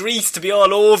want the grease to be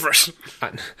all over it.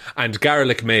 And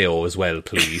garlic mayo as well,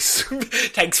 please.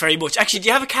 Thanks very much. Actually, do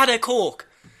you have a can of Coke?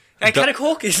 A can of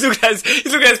Coke? He's looking at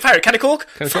his parrot. Can of Coke?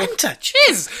 Fanta.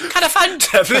 Jeez. Can of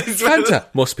Fanta, please. Fanta.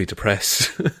 Must be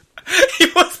depressed. He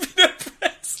must be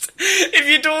depressed. If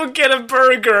you don't get a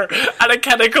burger and a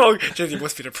can of Coke, jeez, you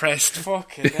must be depressed.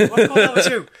 Fucking hell. What's going on with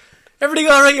you? Everything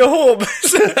alright at home?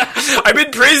 I'm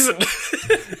in prison.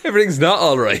 Everything's not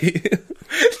alright.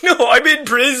 No, I'm in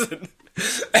prison.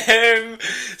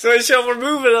 So we're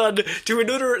moving on to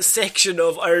another section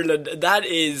of Ireland, and that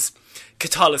is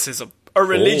Catholicism, or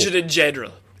religion in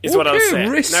general, is what I'll say.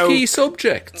 Risky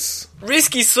subjects.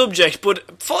 Risky subject,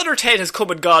 but Father Ted has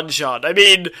come and gone, Sean. I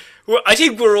mean, I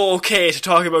think we're okay to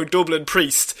talk about Dublin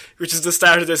Priest, which is the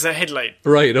start of this headline.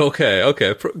 Right,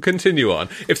 okay. Continue on.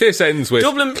 If this ends with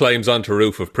Dublin climbs onto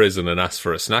roof of prison and asks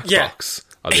for a snack box,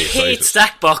 I'll be excited. 8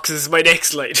 snack boxes, my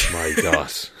next line. My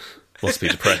God. Must be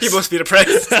depressed. He must be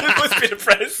depressed.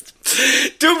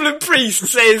 Dublin Priest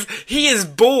says he is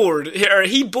bored.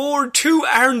 He bored 2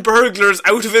 armed burglars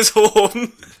out of his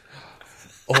home.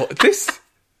 Oh,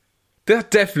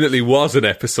 that definitely was an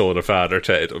episode of Father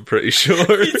Ted, I'm pretty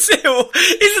sure.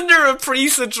 Isn't there a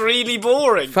priest that's really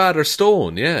boring? Father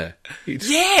Stone, yeah.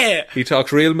 He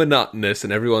talks real monotonous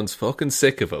and everyone's fucking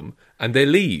sick of him, and they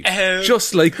leave.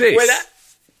 Just like this.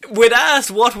 When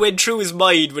asked what went through his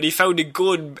mind when he found a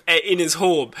gun in his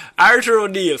home, Father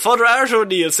Arthur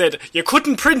O'Neill said, "You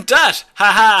couldn't print that!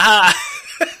 Ha ha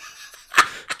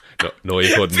ha!" No,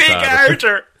 you couldn't, Big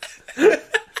Father. Arthur!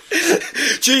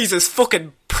 Jesus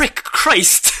fucking prick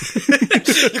Christ.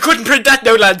 You couldn't print that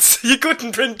now, lads. You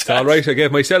couldn't print that. It's alright, I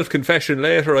gave myself confession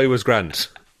later, I was grand.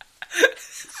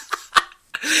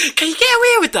 Can you get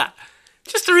away with that?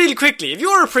 Just really quickly, if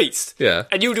you're a priest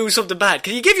and you do something bad,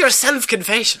 can you give yourself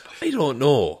confession? I don't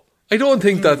know. I don't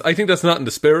think that. I think that's not in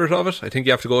the spirit of it. I think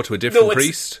you have to go to a different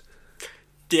priest.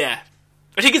 Yeah.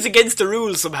 I think it's against the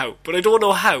rules somehow, but I don't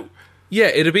know how. Yeah,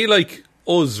 it'd be like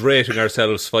us rating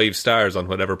ourselves 5 stars on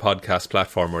whatever podcast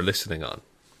platform we're listening on.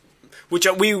 Which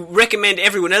we recommend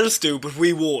everyone else do, but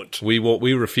we won't. We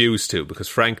refuse to, because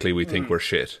frankly we think we're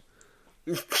shit.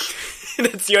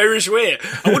 That's the Irish way.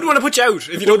 I wouldn't want to put you out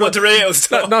if you don't want to rate us.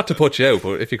 So. Not to put you out,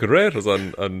 but if you could rate us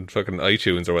on fucking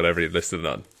iTunes or whatever you'd listed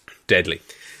on. Deadly.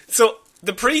 So,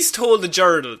 the priest told the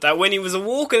Journal that when he was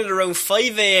awoken at around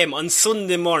 5 a.m. on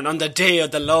Sunday morning, on the day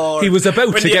of the Lord... He was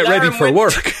about to get ready for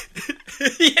work.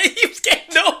 Yeah, he was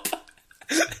getting up.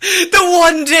 The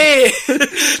one day.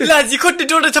 Lads, you couldn't have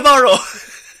done it tomorrow.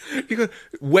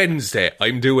 Wednesday,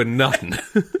 I'm doing nothing.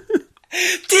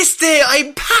 This day,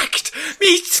 I'm packed.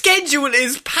 My schedule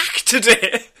is packed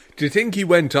today. Do you think he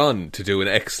went on to do an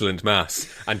excellent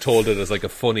mass and told it as like a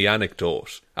funny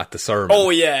anecdote at the sermon? Oh,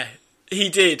 yeah. He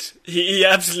did. He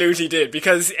absolutely did.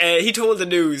 Because he told the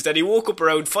news that he woke up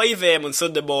around 5 a.m. on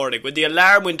Sunday morning when the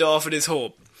alarm went off in his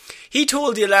home. He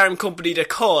told the alarm company that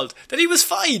called that he was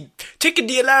fine, thinking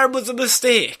the alarm was a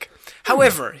mistake.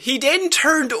 However, he then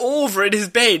turned over in his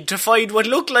bed to find what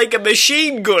looked like a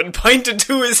machine gun pointed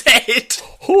to his head.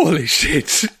 Holy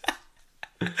shit.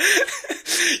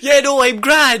 Yeah, no, I'm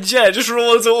grand, yeah, just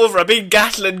rolls over, a big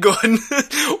Gatling gun.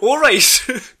 Alright.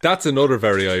 That's another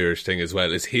very Irish thing as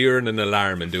well, is hearing an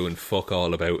alarm and doing fuck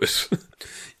all about it.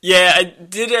 Yeah, I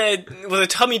did.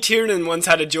 Tommy Tiernan once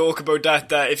had a joke about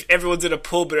that if everyone's in a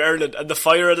pub in Ireland and the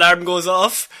fire alarm goes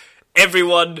off,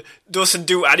 everyone doesn't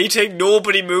do anything,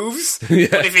 nobody moves. Yeah.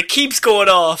 But if it keeps going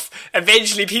off,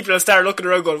 eventually people will start looking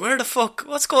around going, where the fuck,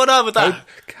 what's going on with that?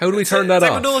 How do we turn that off?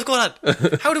 I don't know what's going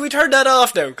on. How do we turn that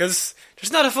off now? Because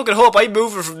there's not a fucking hope I'm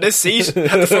moving from this seat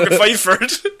at the fucking fight for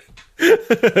it.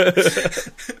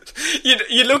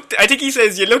 You look. I think he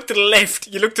says you look to the left,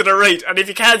 you look to the right, and if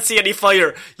you can't see any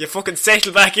fire, you fucking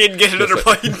settle back in, get another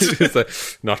pint. It's like,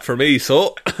 not for me,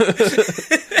 so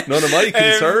none of my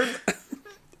concern.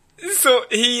 So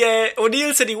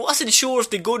O'Neill said he wasn't sure if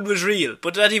the gun was real,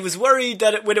 but that he was worried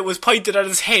that when it was pointed at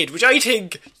his head, which I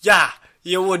think, yeah,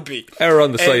 you would be. Err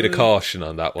on the side of caution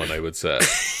on that one, I would say.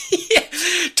 Yeah.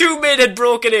 2 men had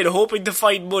broken in hoping to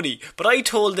find money, but I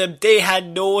told them they had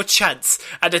no chance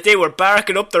and that they were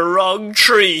barking up the wrong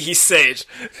tree, he said.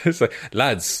 It's like,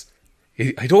 lads,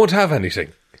 I don't have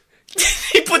anything.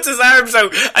 He puts his arms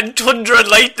out and thunder and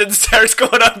lightning starts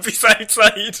going on beside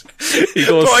side. He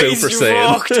goes Boys, Super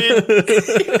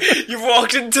Saiyan. You've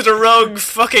walked into the wrong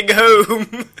fucking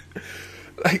home.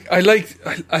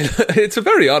 It's a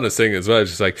very honest thing as well.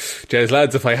 Just like, Jez,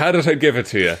 lads, if I had it, I'd give it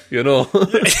to you, you know.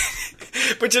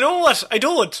 But you know what? I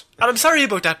don't. And I'm sorry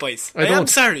about that, boys. I am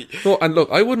sorry. No, and look,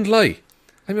 I wouldn't lie.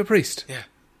 I'm a priest. Yeah.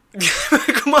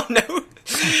 Come on now.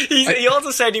 He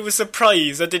also said he was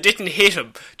surprised that they didn't hit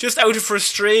him, just out of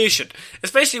frustration.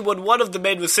 Especially when one of the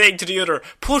men was saying to the other,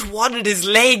 put one in his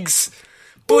legs.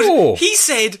 But he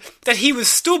said that he was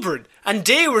stubborn, and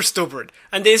they were stubborn,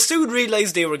 and they soon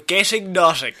realised they were getting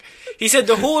nothing. He said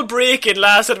the whole break-in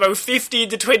lasted about 15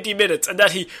 to 20 minutes, and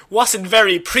that he wasn't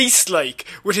very priest-like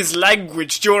with his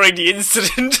language during the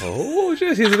incident. Oh,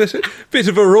 yes, he's a bit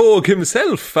of a rogue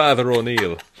himself, Father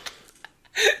O'Neill.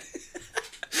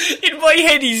 In my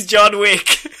head, he's John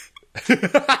Wick.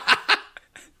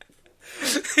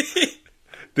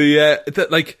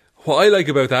 What I like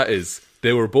about that is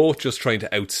they were both just trying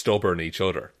to out-stubborn each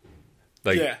other.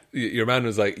 Your man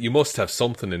was like, you must have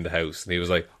something in the house. And he was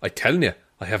like, I'm telling you,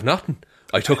 I have nothing.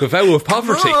 I took a vow of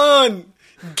poverty. Come on,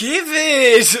 give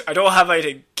it. I don't have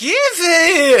anything. Give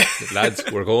it. Lads,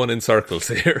 we're going in circles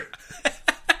here.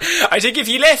 I think if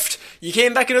you left, you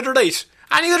came back another night,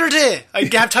 any other day,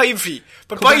 I'd have time for you.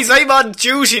 But boys, I'm on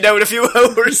duty now in a few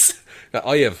hours. Now,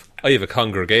 I have a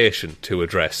congregation to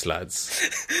address, lads.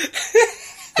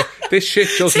 This shit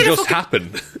doesn't just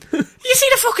happen. You see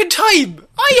the fucking time?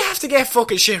 I have to get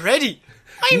fucking shit ready.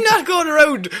 I'm not going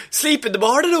around sleeping the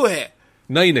morning away.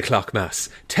 9 o'clock mass,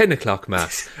 10 o'clock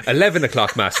mass, 11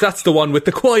 o'clock mass. That's the one with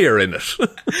the choir in it.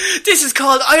 This is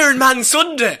called Iron Man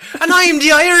Sunday, and I'm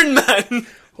the Iron Man.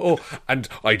 Oh, and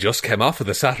I just came off of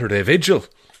the Saturday vigil,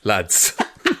 lads.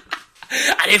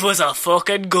 And it was a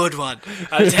fucking good one.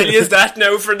 I'll tell you that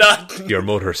now for nothing. Your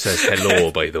mother says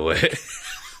hello, by the way.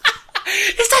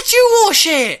 Is that you,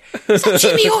 O'Shea? Is that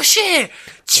Jimmy O'Shea?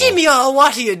 Jimmy,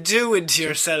 what are you doing to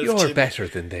yourself, You're Jimmy? better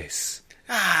than this.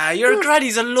 Your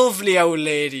granny's a lovely old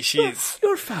lady, she is.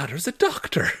 Your father's a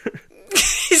doctor.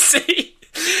 You see?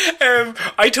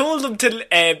 I told him to...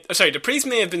 the priest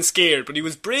may have been scared, but he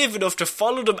was brave enough to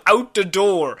follow them out the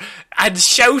door and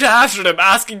shout after them,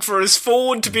 asking for his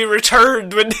phone to be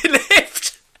returned when they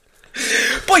left.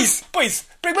 Boys,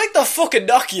 bring back the fucking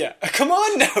Nokia. Come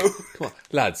on now. Come on,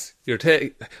 lads, you're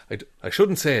taking... I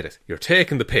shouldn't say it. You're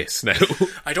taking the piss now.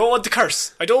 I don't want to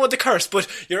curse, but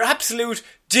you're absolute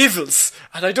devils,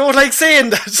 and I don't like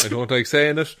saying that. I don't like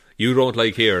saying it. You don't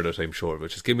like hearing it, I'm sure.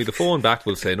 But just give me the phone back,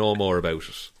 we'll say no more about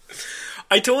it.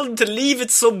 I told him to leave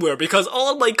it somewhere because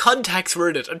all my contacts were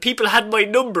in it, and people had my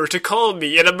number to call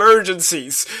me in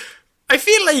emergencies. I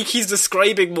feel like he's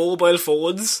describing mobile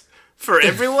phones for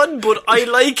everyone, but I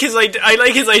like his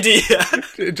idea.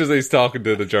 Just he's talking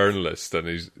to the journalist, and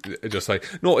he's just like,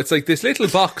 no, it's like this little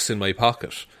box in my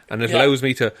pocket, and it allows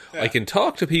me to, I can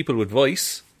talk to people with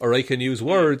voice, or I can use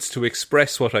words to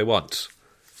express what I want.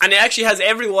 And it actually has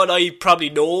everyone I probably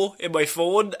know in my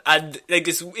phone, and like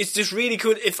it's just really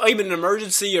cool. If I'm in an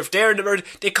emergency, or if they're in an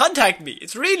emergency, they contact me.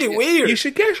 It's really weird. You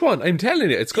should get one, I'm telling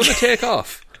you, it's going to take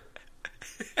off.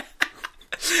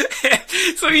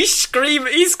 So he's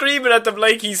screaming at them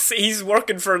like he's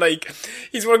working for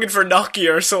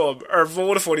Nokia or something, or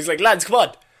Vodafone. He's like, lads, come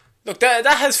on. Look, that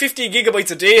has 15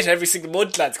 gigabytes of data every single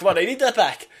month, lads. Come on, I need that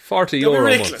back. 40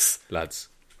 euro a month, lads.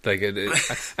 Like,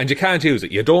 and you can't use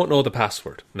it. You don't know the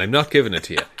password, and I'm not giving it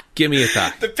to you. Give me it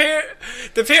back. The pair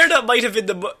that might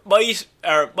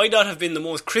not have been the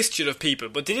most Christian of people,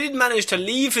 but they did manage to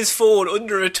leave his phone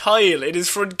under a tile in his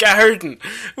front garden,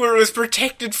 where it was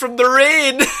protected from the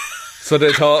rain. So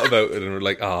they thought about it and were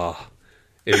like,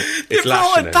 it's they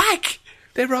brought it back.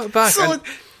 They brought it back. So,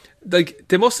 like,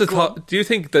 they must have thought... Do you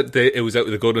think that it was out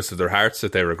of the goodness of their hearts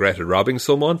that they regretted robbing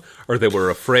someone, or they were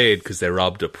afraid because they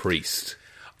robbed a priest?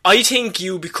 I think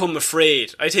you become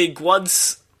afraid. I think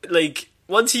once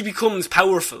he becomes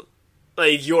powerful,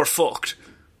 like, you're fucked.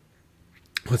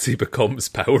 Once he becomes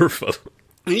powerful?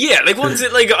 Yeah,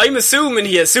 like, I'm assuming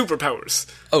he has superpowers.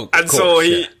 Oh, and of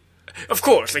course, of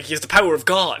course, like, he has the power of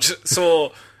God,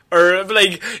 so... Or,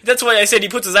 like, that's why I said he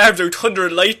puts his arms out, thunder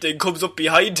and lightning comes up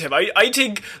behind him. I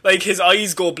think, like, his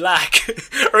eyes go black.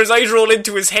 Or his eyes roll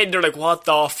into his head, they're like, what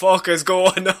the fuck is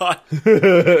going on?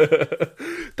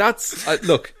 That's...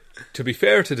 look, to be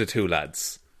fair to the two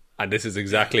lads, and this is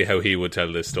exactly how he would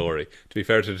tell this story, to be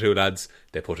fair to the two lads,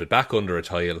 they put it back under a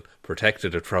tile,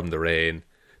 protected it from the rain.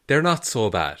 They're not so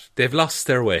bad. They've lost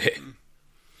their way.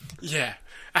 Yeah.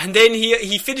 And then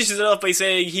he finishes it off by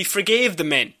saying he forgave the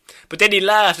men. But then he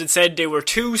laughed and said they were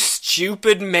two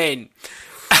stupid men.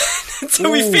 That's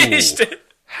how he finished it.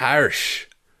 Harsh.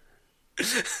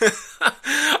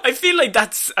 I feel like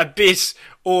that's a bit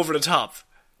over the top.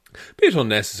 Bit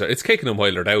unnecessary. It's kicking them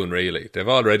while they're down, really. They've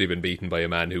already been beaten by a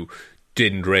man who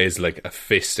didn't raise, like, a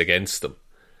fist against them.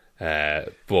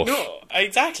 But no,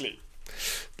 exactly.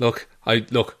 Look,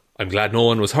 I'm glad no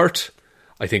one was hurt.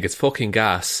 I think it's fucking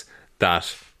gas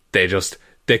that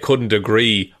they couldn't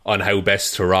agree on how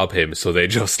best to rob him, so they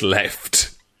just left.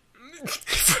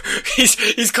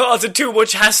 He's causing too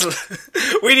much hassle.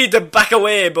 We need to back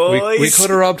away, boys. We could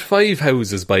have robbed 5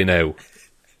 houses by now.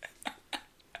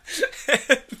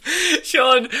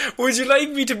 Sean, would you like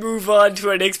me to move on to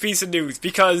our next piece of news?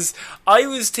 Because I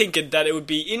was thinking that it would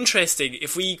be interesting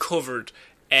if we covered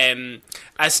a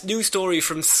news story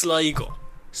from Sligo.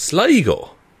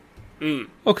 Sligo?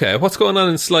 Okay, what's going on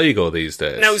in Sligo these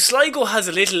days? Now, Sligo has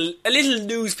a little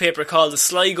newspaper called the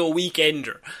Sligo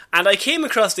Weekender, and I came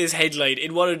across this headline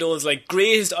in one of those, like,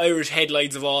 greatest Irish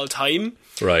headlines of all time.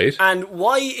 Right. And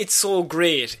why it's so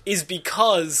great is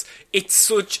because it's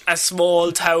such a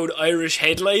small town Irish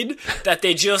headline that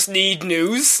they just need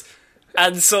news.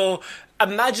 And so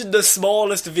imagine the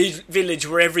smallest village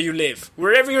wherever you live.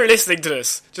 Wherever you're listening to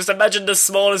this, just imagine the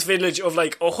smallest village of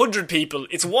like 100 people.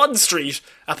 It's one street,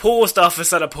 a post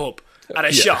office and a pub, and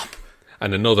a shop.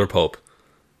 And another pub.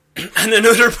 And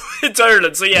another... It's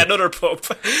Ireland, so yeah, another pub.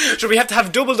 So we have to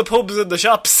have double the pubs and the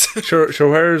shops. Sure,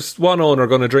 where's one owner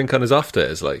going to drink on his off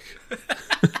days, like?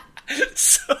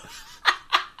 So...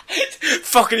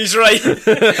 Fucking he's right.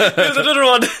 There's another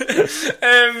one.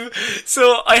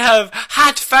 So I have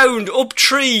hat found up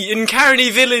tree in Carney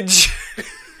Village.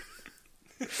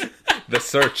 The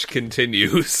search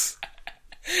continues.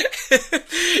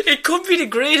 It could be the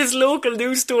greatest local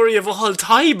news story of all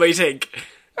time, I think.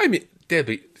 I mean,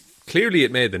 clearly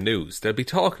it made the news. They'll be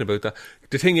talking about that.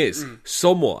 The thing is,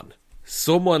 someone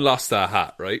lost that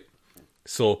hat, right?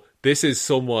 So this is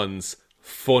someone's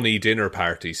funny dinner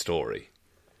party story.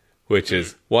 Which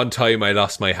is, one time I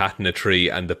lost my hat in a tree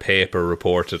and the paper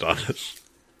reported on it.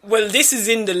 Well, this is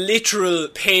in the literal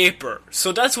paper.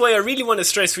 So that's why I really want to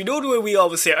stress, we know the way we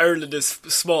always say Ireland is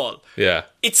small. Yeah.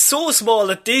 It's so small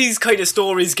that these kind of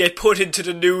stories get put into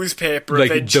the newspaper like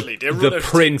eventually. The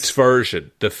print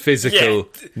version, the physical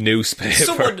newspaper.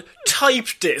 Someone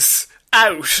typed this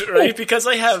out, right? Because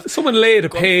I have... Someone laid a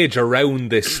page around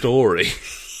this story.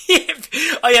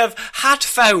 I have hat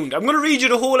found. I'm going to read you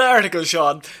the whole article,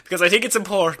 Sean, because I think it's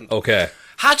important. Okay.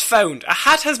 Hat found. A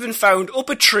hat has been found up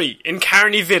a tree in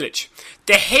Carney Village.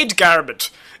 The head garment,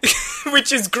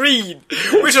 which is green,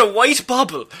 with a white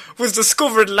bobble, was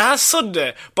discovered last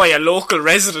Sunday by a local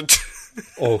resident.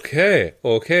 Okay.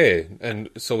 And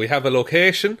so we have a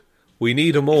location. We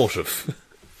need a motive.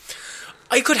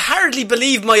 I could hardly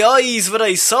believe my eyes when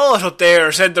I saw it up there,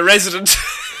 said the resident.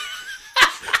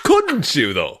 Couldn't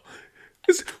you, though?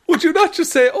 Would you not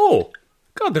just say, oh,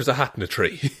 God, there's a hat in a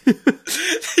tree?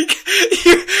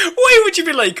 Why would you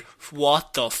be like,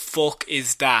 what the fuck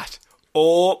is that?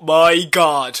 Oh my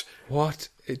God. What?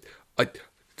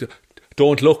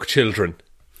 Don't look, children.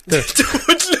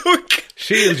 Don't look.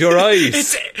 Shield your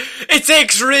eyes. It's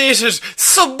X-rated.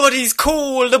 Somebody's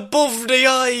cold above the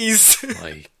eyes.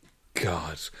 My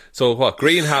God. So what,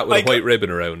 green hat with a white ribbon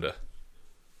around it?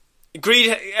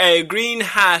 Green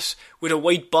hat with a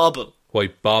white bobble.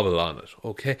 White bobble on it.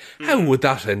 Okay. How would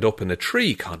that end up in a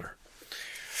tree, Connor?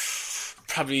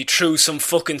 Probably through some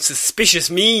fucking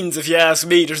suspicious means, if you ask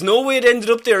me. There's no way it ended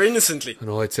up there innocently.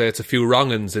 No, I'd say it's a few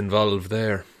wrong'uns involved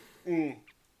there. I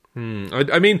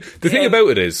mean, the thing about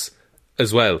it is,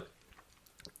 as well,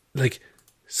 like,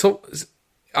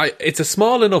 it's a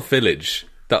small enough village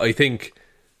that I think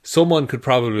someone could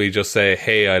probably just say,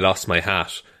 hey, I lost my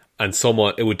hat. And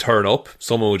it would turn up.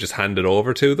 Someone would just hand it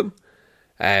over to them.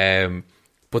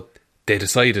 But they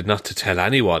decided not to tell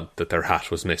anyone that their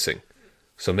hat was missing.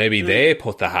 So maybe they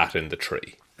put the hat in the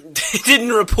tree. They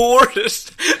didn't report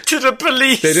it to the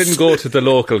police. They didn't go to the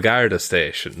local Garda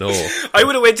station, no. I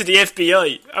would have went to the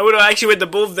FBI. I would have actually went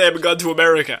above them and gone to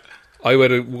America. I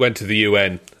would have went to the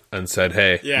UN and said,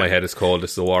 hey, my head is cold,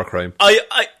 this is a war crime.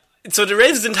 So the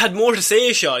resident had more to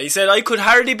say, Sean. He said, I could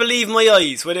hardly believe my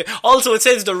eyes. Also, it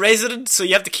says the resident, so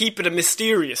you have to keep it a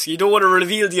mysterious. You don't want to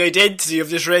reveal the identity of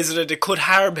this resident. It could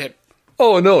harm him.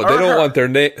 Oh no, they don't want their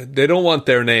they don't want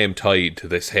their name tied to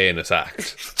this heinous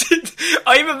act.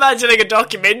 I'm imagining a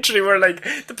documentary where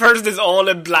like the person is all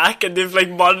in black and they've like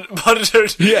monitored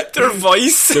their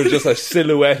voice. They're just a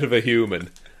silhouette of a human,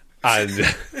 and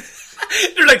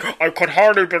they're like, I could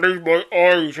hardly believe my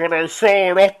eyes when I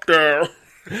saw it up there.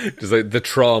 Just like the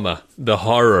trauma, the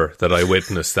horror that I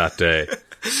witnessed that day.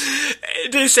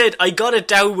 They said, I got it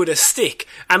down with a stick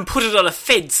and put it on a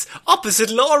fence opposite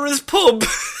Laura's pub.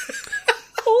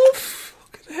 Oh,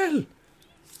 fucking hell.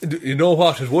 You know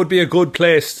what? It would be a good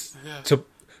place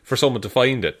for someone to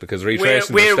find it, because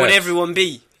retracing Where the would steps, everyone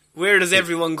be? Where does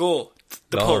everyone go?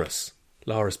 The Laura's. Pub.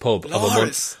 Laura's pub.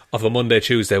 Laura's. Of a Monday,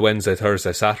 Tuesday, Wednesday,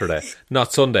 Thursday, Saturday.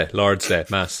 Not Sunday, Lord's Day,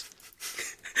 Mass.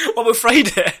 What about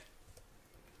Friday?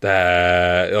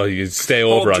 You stay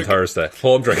over on Thursday.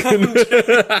 Home drinking. Home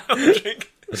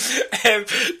drink.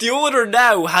 The owner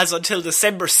now has until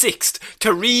December 6th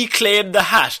to reclaim the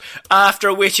hat,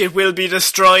 after which it will be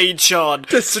destroyed, Sean.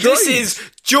 Destroyed? So this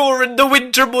is during the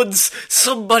winter months.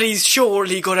 Somebody's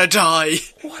surely gonna die.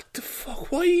 What the fuck?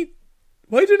 Why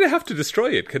do they have to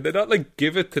destroy it? Can they not, like,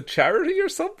 give it to charity or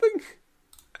something?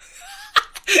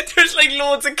 There's like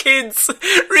loads of kids,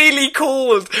 really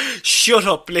cold. Shut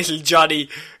up, little Johnny.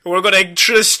 We're gonna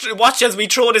watch as we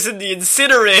throw this in the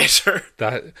incinerator.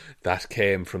 That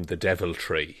came from the devil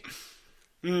tree.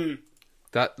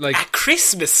 That, like, at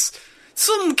Christmas.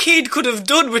 Some kid could have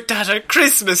done with that at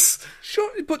Christmas. Sure,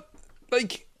 but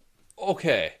like,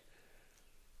 okay.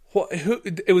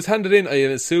 It was handed in, I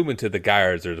am assuming, to the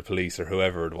guards or the police or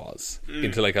whoever it was,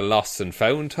 into like a lost and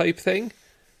found type thing.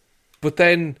 But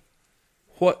then,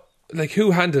 what? Like,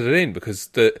 who handed it in? Because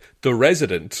the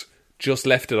resident just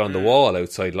left it on the wall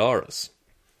outside Laura's.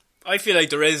 I feel like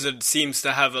the resident seems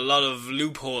to have a lot of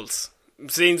loopholes.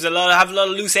 Seems have a lot of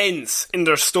loose ends in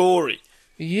their story.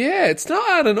 Yeah, it's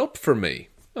not adding up for me.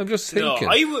 I'm just thinking.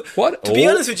 No, what? To be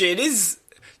honest with you, it is.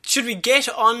 Should we get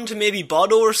on to maybe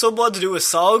Bono or someone to do a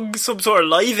song, some sort of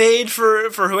live aid for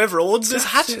whoever owns this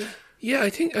hat? Yeah, I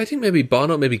think maybe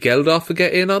Bono, maybe Geldof would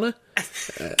get in on it.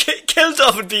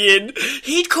 Geldof would be in.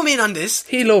 He'd come in on this.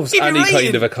 He loves any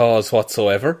kind of a cause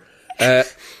whatsoever. I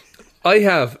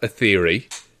have a theory.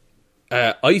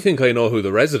 I think I know who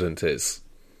the resident is.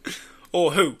 Oh,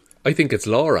 who? I think it's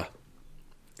Laura.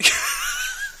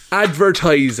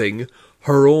 Advertising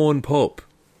her own pub.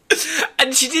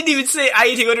 And she didn't even say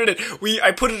anything other than,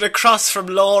 I put it across from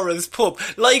Laura's pub.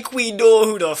 Like we know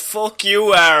who the fuck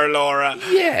you are, Laura.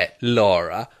 Yeah,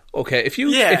 Laura. Okay, if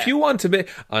you want to be...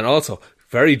 And also,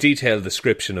 very detailed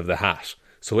description of the hat.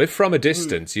 So if from a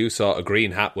distance you saw a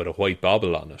green hat with a white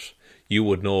bobble on it, you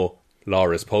would know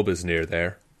Laura's pub is near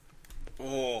there.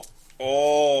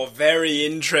 Oh, very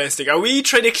interesting. Are we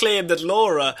trying to claim that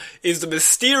Laura is the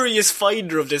mysterious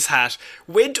finder of this hat,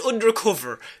 went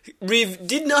undercover,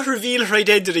 did not reveal her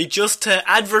identity just to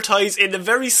advertise in a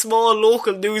very small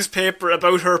local newspaper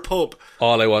about her pub?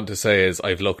 All I want to say is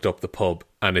I've looked up the pub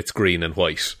and it's green and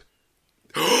white.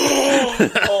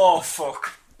 Oh,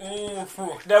 fuck. Oh,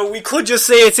 fuck. Now, we could just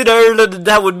say it's in Ireland and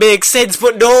that would make sense,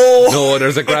 but no! No,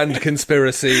 there's a grand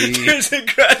conspiracy. There's a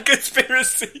grand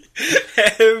conspiracy.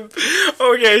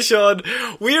 Okay, Sean,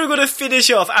 we are going to finish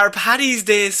off our Paddy's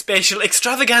Day special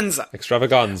extravaganza.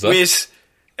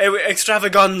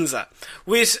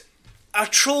 With a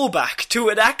throwback to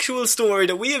an actual story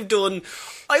that we have done,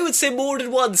 I would say, more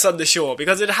than once on the show,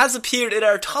 because it has appeared in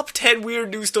our top 10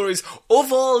 weird news stories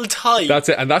of all time. That's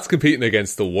it, and that's competing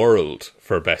against The World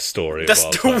for best story of all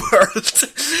time. That's The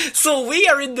World. So we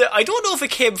are in I don't know if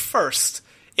it came first.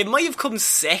 It might have come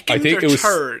second I think or it was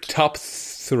third. Top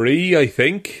 3, I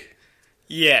think.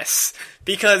 Yes,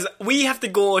 because we have to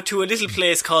go to a little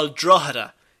place called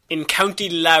Drogheda in County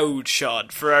Louth, Sean,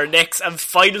 for our next and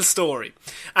final story.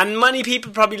 And many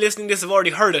people probably listening to this have already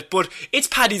heard it, but it's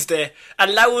Paddy's Day.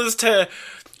 Allow us to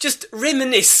just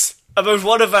reminisce about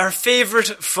one of our favourite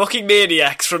fucking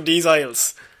maniacs from these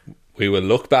isles. We will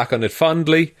look back on it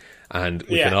fondly, and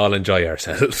we can all enjoy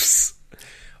ourselves.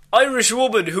 Irish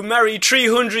woman who married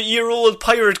 300-year-old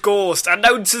pirate ghost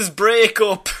announces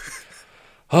breakup.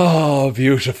 Oh,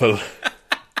 beautiful.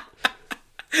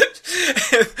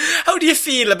 How do you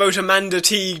feel about Amanda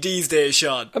Teague these days,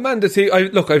 Sean? Amanda Teague,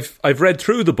 I've read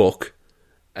through the book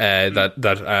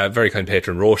that very kind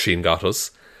patron Roisin got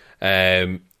us,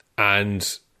 and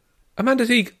Amanda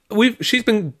Teague, she's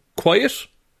been quiet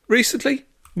recently.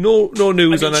 No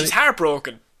news on anything. She's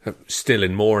heartbroken. Still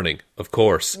in mourning, of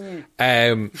course.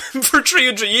 For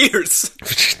 300 years.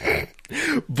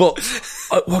 But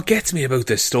What gets me about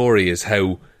this story is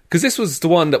how... Because this was the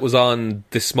one that was on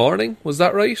this morning, was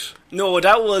that right? No,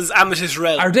 that was Amethyst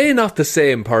Realm. Are they not the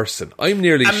same person? I'm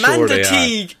nearly sure they Amanda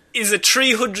Teague is a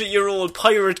 300-year-old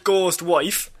pirate ghost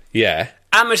wife. Yeah.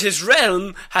 Amethyst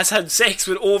Realm has had sex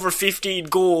with over 15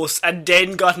 ghosts and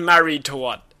then got married to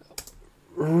one.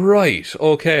 Right,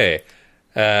 okay.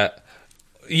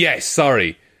 Yes,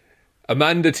 sorry.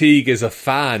 Amanda Teague is a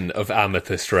fan of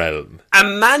Amethyst Realm.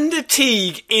 Amanda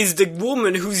Teague is the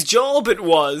woman whose job it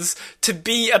was to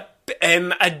be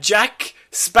a Jack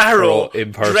Sparrow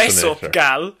dress-up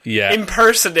gal,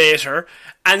 impersonator,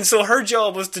 and so her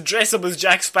job was to dress up as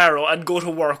Jack Sparrow and go to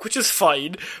work, which is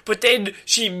fine, but then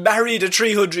she married a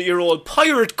 300-year-old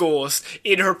pirate ghost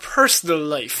in her personal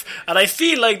life, and I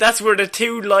feel like that's where the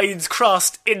two lines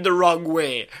crossed in the wrong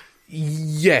way.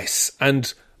 Yes,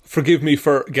 and... Forgive me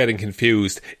for getting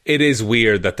confused. It is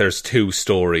weird that there's two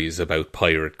stories about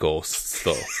pirate ghosts,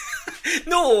 though.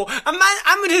 No,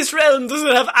 Amethyst Realm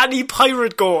doesn't have any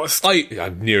pirate ghost.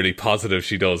 I'm nearly positive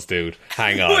she does, dude.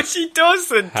 Hang on. No, she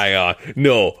doesn't. Hang on.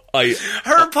 No,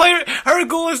 Her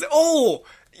ghost... Oh,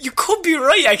 you could be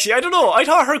right, actually. I don't know. I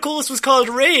thought her ghost was called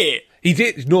Ray. She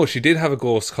did have a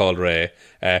ghost called Ray.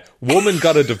 Woman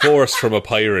got a divorce from a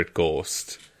pirate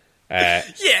ghost. Yeah,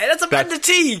 that's Amanda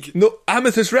Teague. No,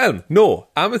 Amethyst Realm. No,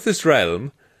 Amethyst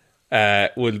Realm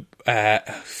will...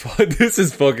 this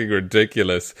is fucking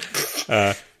ridiculous.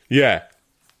 Yeah.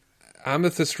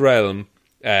 Amethyst Realm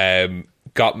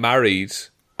got married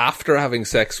after having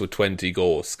sex with 20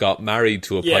 ghosts, got married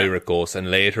to a pirate ghost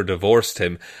and later divorced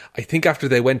him. I think after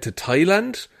they went to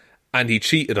Thailand and he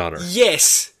cheated on her.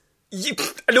 Yes.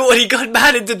 No, he got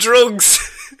mad into drugs.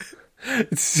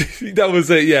 That was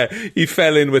it, yeah. He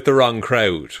fell in with the wrong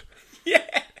crowd.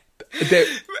 Yeah. They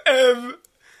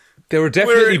were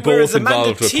definitely both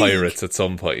involved with pirates at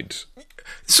some point.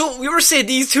 So we were saying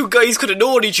these two guys could have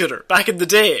known each other back in the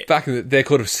day. They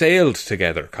could have sailed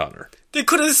together, Connor. They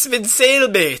could have been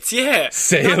sailmates, yeah.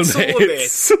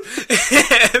 Sailmates.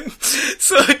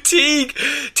 So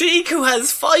Teague, who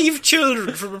has 5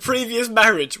 children from a previous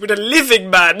marriage with a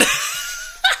living man...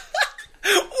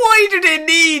 Why do they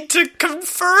need to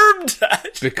confirm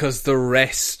that? Because the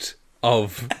rest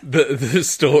of the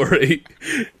story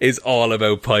is all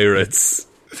about pirates.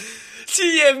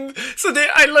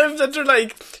 I love that they're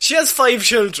like, she has 5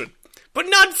 children, but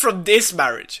not from this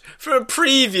marriage, from a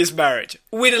previous marriage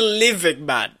with a living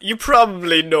man. You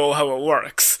probably know how it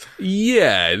works.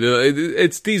 Yeah,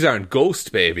 these aren't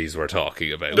ghost babies we're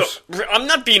talking about. No, I'm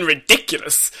not being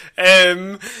ridiculous.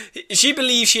 She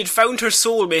believed she had found her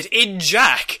soulmate in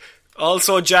Jack,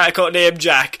 also Jack, named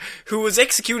Jack, who was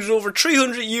executed over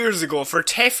 300 years ago for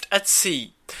theft at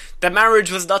sea. The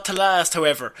marriage was not to last,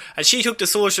 however, and she took to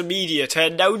social media to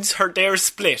announce their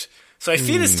split. So I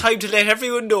feel it's time to let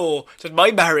everyone know that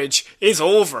my marriage is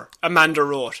over, Amanda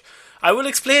wrote. I will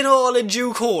explain all in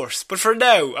due course, but for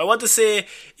now, I want to say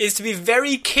is to be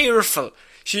very careful.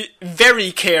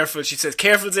 Very careful, she says.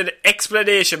 Careful's in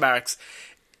explanation marks.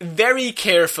 Very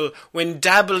careful when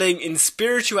dabbling in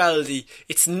spirituality.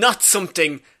 It's not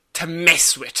something to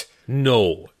mess with.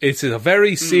 No, it's a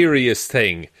very serious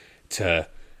thing to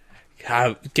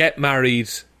get married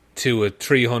to a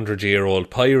 300-year-old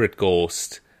pirate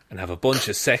ghost and have a bunch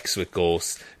of sex with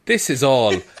ghosts. This is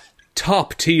all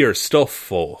top-tier stuff,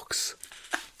 folks.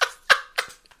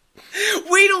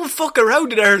 We don't fuck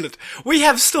around in Ireland. We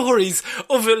have stories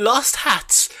of lost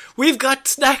hats. We've got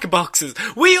snack boxes.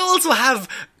 We also have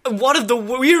one of the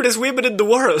weirdest women in the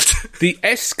world. The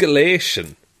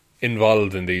escalation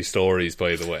involved in these stories,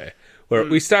 by the way, where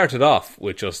we started off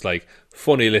with just like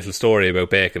funny little story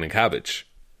about bacon and cabbage.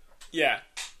 Yeah.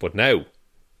 But now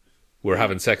we're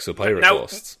having sex with pirate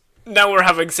ghosts. Now we're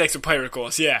having sex with pirate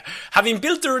ghosts, yeah. Having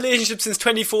built the relationship since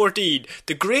 2014,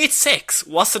 the great sex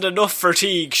wasn't enough for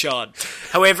Teague, Sean.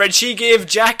 However, she gave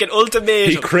Jack an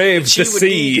ultimatum. He craved the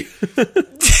sea.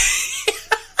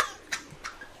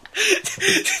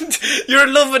 Your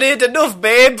loving ain't enough,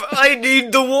 babe. I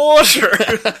need the water.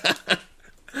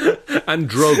 And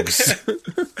drugs.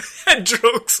 And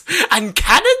drugs. And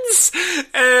cannons?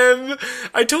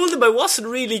 I told him I wasn't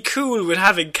really cool with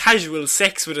having casual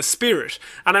sex with a spirit,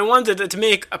 and I wanted to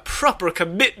make a proper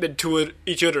commitment to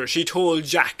each other, she told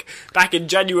Jack, back in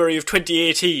January of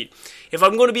 2018. If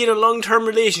I'm going to be in a long-term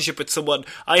relationship with someone,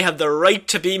 I have the right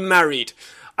to be married.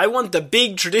 I want the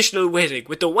big traditional wedding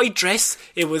with the white dress.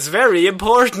 It was very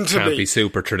important to me. Can't be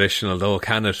super traditional though,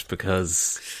 can it?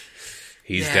 Because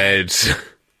he's dead.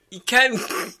 You can.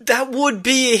 That would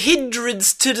be a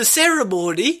hindrance to the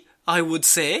ceremony, I would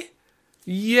say.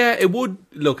 Yeah, it would.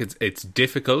 Look, it's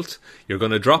difficult. You're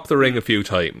going to drop the ring a few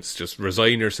times. Just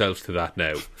resign yourself to that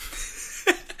now.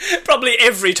 Probably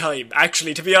every time,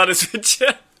 actually, to be honest with you.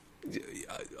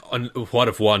 What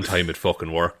if one time it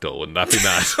fucking worked, though? Wouldn't that be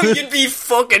mad? You'd be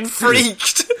fucking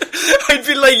freaked. I'd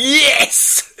be like,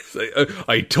 yes!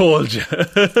 I told you.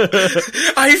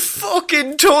 I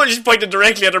fucking told you. She's pointing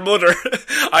directly at her mother.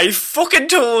 I fucking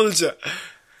told you.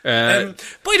 By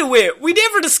the way, we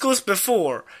never discussed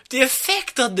before the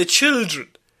effect on the children.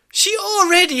 She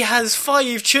already has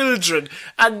 5 children,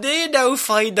 and they now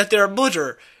find that their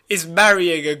mother is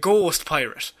marrying a ghost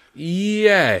pirate.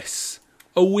 Yes.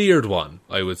 A weird one,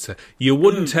 I would say. You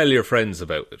wouldn't tell your friends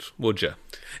about it, would you?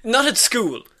 Not at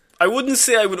school. I wouldn't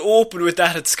say I would open with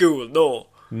that at school, no.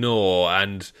 No,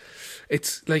 and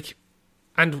it's like...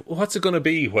 And what's it going to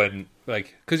be when,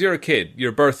 like... Because you're a kid,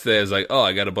 your birthday is like, oh,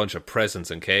 I got a bunch of presents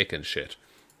and cake and shit.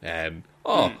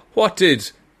 What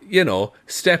did,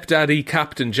 stepdaddy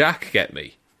Captain Jack get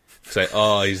me? Say,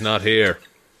 oh, he's not here.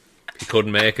 He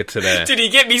couldn't make it today. Did he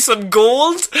get me some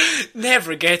gold?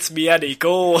 Never gets me any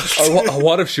gold. Or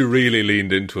what if she really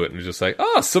leaned into it and was just like,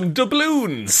 some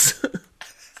doubloons?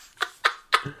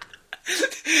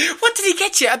 What did he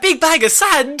get you? A big bag of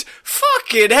sand?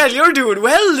 Fucking hell, you're doing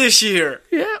well this year.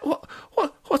 Yeah,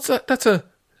 what's that? That's a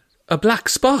black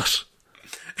spot.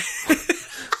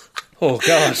 Oh,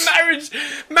 God.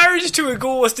 Marriage to a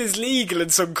ghost is legal in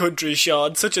some countries,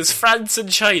 Sean, such as France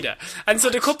and China. And so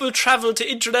the couple travelled to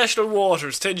international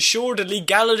waters to ensure the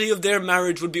legality of their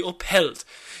marriage would be upheld.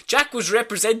 Jack was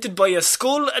represented by a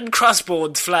skull and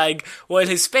crossbones flag, while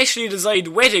his specially designed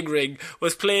wedding ring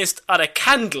was placed on a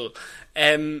candle.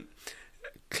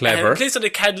 Clever. Placed on a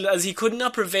candle as he could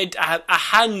not prevent a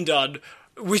hand on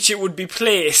which it would be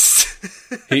placed.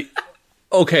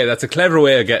 Okay, that's a clever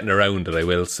way of getting around it, I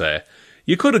will say.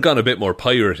 You could have gone a bit more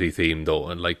piratey themed, though,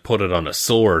 and like put it on a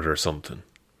sword or something.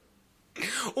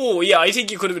 Oh, yeah, I think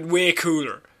you could have been way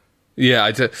cooler. Yeah,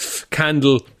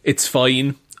 candle, it's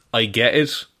fine. I get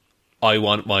it. I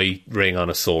want my ring on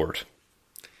a sword.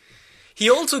 He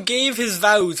also gave his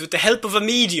vows with the help of a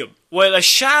medium, while a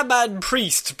shaman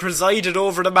priest presided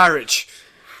over the marriage.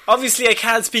 Obviously, I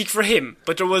can't speak for him,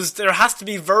 but there has to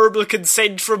be verbal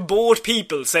consent from both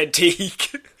people, said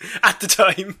Teague, at the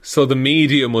time. So the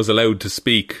medium was allowed to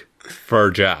speak for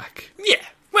Jack? Yeah,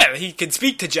 well, he can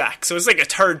speak to Jack, so it's like a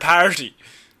third party.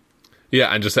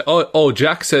 Yeah, and just say, oh,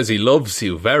 Jack says he loves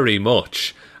you very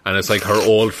much. And it's like her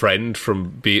old friend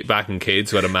from back in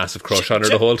Kids who had a massive crush on her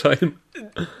the whole time.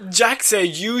 Jack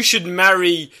said, you should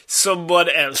marry someone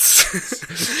else.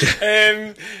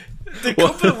 The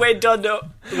couple went on the...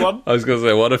 What? I was going to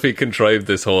say, what if he contrived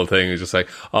this whole thing? He's just like,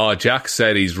 Jack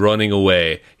said he's running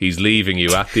away. He's leaving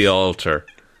you at the altar.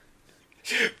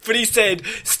 But he said,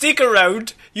 stick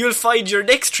around. You'll find your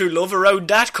next true love around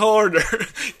that corner.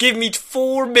 Give me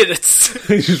 4 minutes.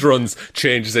 He just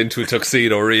changes into a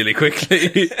tuxedo really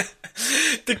quickly.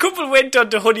 The couple went on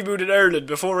to honeymoon in Ireland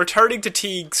before returning to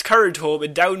Teague's current home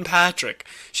in Downpatrick.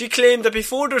 She claimed that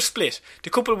before their split, the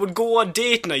couple would go on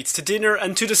date nights to dinner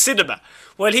and to the cinema,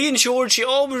 while he ensured she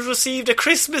always received a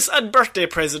Christmas and birthday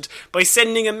present by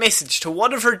sending a message to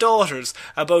one of her daughters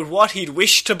about what he'd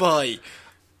wish to buy.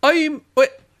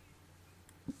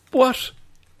 What?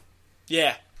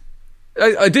 Yeah.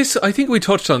 I think we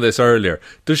touched on this earlier.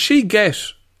 Does she get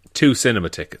 2 cinema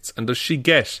tickets? And does she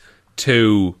get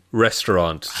 2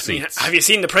 restaurant seats? Have you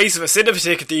seen the price of a cinema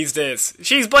ticket these days?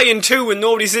 She's buying 2 and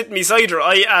nobody's sitting beside her.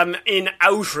 I am in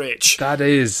outrage. That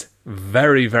is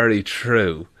very, very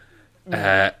true.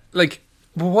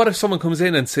 What if someone comes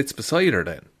in and sits beside her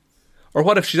then? Or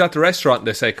what if she's at the restaurant and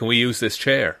they say, can we use this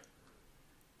chair?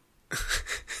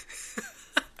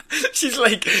 She's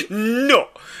like, no.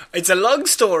 It's a long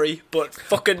story, but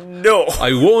fucking no.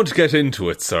 I won't get into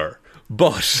it, sir.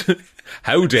 But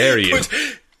how dare you?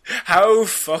 How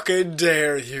fucking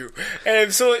dare you?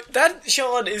 So that,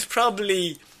 Sean, is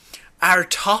probably our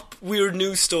top weird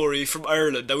news story from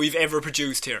Ireland that we've ever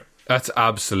produced here. That's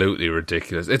absolutely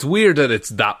ridiculous. It's weird that it's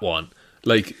that one.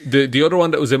 Like the other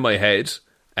one that was in my head,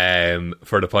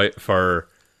 for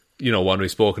one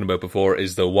we've spoken about before,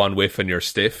 is the one whiff and you're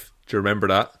stiff. Do you remember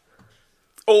that?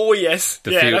 Oh yes,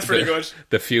 that's pretty good.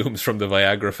 The fumes from the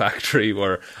Viagra factory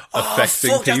were affecting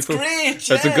people. That's great.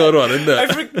 That's a good one, isn't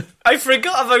it? I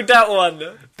forgot about that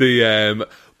one.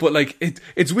 But like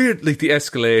it's weird, like the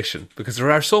escalation, because there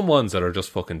are some ones that are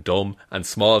just fucking dumb and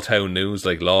small town news,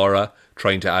 like Laura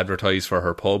trying to advertise for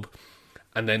her pub,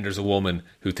 and then there's a woman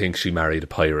who thinks she married a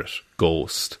pirate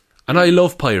ghost. And I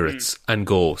love pirates and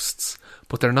ghosts,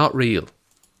 but they're not real.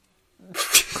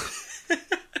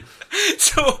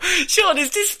 So, Sean,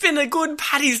 has this been a good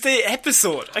Paddy's Day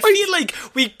episode? I feel like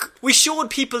we showed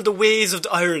people the ways of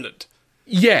Ireland.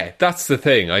 Yeah, that's the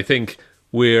thing. I think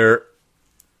we're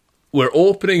we're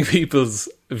opening people's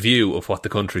view of what the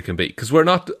country can be, because we're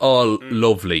not all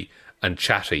lovely and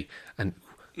chatty, and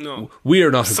we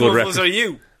are not a good representation. Some of us are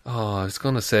you. Oh, I was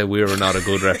going to say we were not a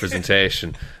good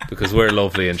representation because we're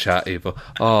lovely and chatty, but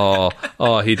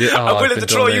he did. I'm willing to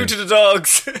throw you to the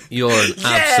dogs. You're an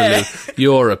absolute.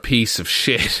 You're a piece of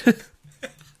shit.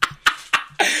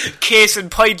 Case in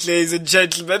point, ladies and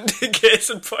gentlemen. Case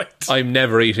in point. I'm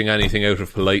never eating anything out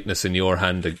of politeness in your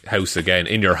house again.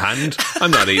 In your hand?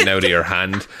 I'm not eating out of your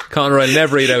hand. Connor, I'll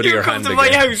never eat out of your hand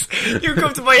again. You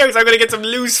come to my house, I'm going to get some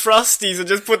loose Frosties and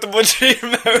just put them under your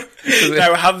mouth.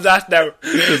 Now, have that now.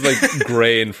 It's like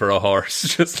grain for a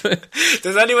horse.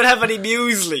 Does anyone have any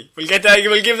muesli? We'll give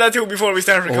that to him before we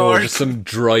start recording. Just some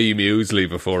dry muesli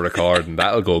before recording.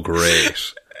 That'll go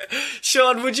great.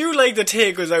 Sean, would you like to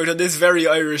take us out on this very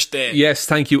Irish day? Yes,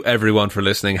 thank you everyone for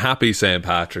listening. Happy St.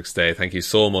 Patrick's Day. Thank you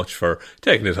so much for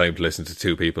taking the time to listen to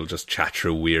two people just chat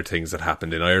through weird things that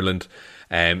happened in Ireland.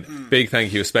 Big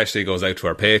thank you especially goes out to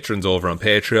our patrons over on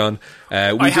Patreon.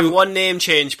 I have one name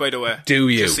change, by the way. Do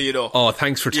you? Just so you know. Oh,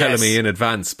 thanks for telling me in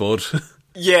advance, bud.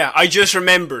 Yeah, I just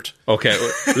remembered. Okay,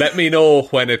 let me know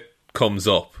when it comes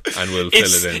up and we'll fill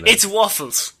it in. It's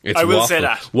Waffles. I will say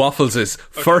that. Waffles is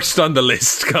first on the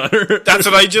list, Connor. That's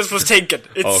what I just was thinking.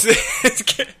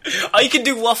 I can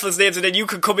do Waffles names and then you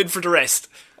can come in for the rest.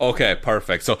 Okay,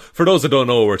 perfect. So for those that don't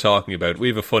know what we're talking about, we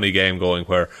have a funny game going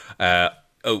where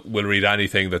we'll read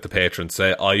anything that the patrons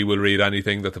say. I will read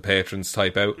anything that the patrons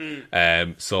type out.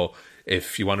 So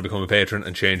if you want to become a patron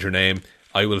and change your name,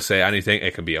 I will say anything.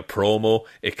 It can be a promo.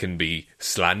 It can be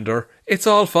slander. It's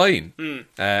all fine.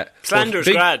 Slander's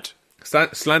grand.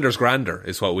 Slander's grander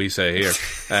is what we say here.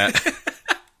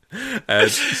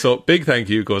 So big thank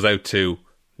you goes out to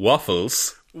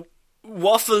Waffles.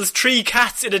 Waffles, 3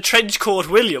 cats in a trench coat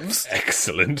Williams.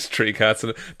 Excellent. 3 cats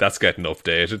in that's getting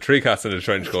updated. 3 cats in a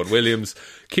trench coat Williams.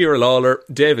 Ciara Lawler,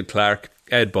 David Clark,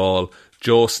 Ed Ball,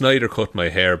 Joe Snyder cut my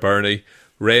hair, Bernie.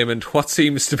 Raymond, what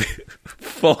seems to be...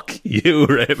 Fuck you,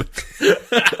 Raymond.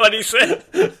 What he said?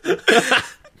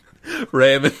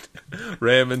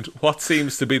 Raymond, what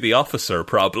seems to be the officer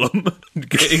problem?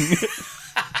 King.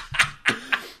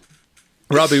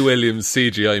 Robbie Williams,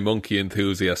 CGI monkey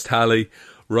enthusiast Halley.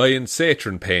 Ryan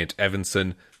Satron Paint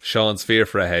Evanson. Sean's Fear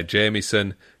for a Head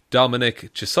Jamieson.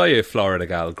 Dominic, Josiah Florida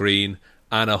Gal Green.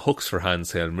 Anna Hooks for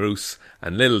Hanshelm Roos,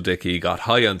 and Little Dicky got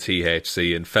high on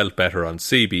THC and felt better on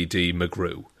CBD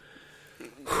McGrew.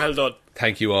 Well done.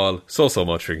 Thank you all so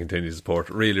much for your continued support.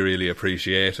 Really, really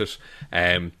appreciate it.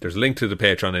 There's a link to the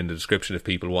Patreon in the description if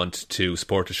people want to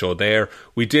support the show there.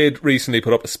 We did recently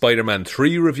put up a Spider-Man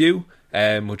 3 review,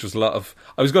 which was a lot of...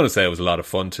 I was going to say it was a lot of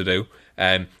fun to do.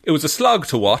 It was a slog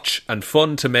to watch and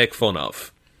fun to make fun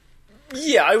of.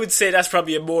 Yeah, I would say that's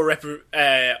probably a more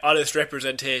honest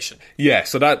representation. Yeah,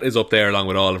 so that is up there along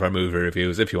with all of our movie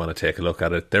reviews if you want to take a look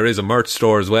at it. There is a merch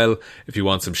store as well if you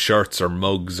want some shirts or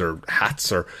mugs or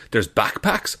hats, or there's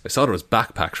backpacks. I saw there was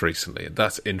backpacks recently, and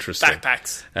that's interesting.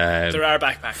 Backpacks. There are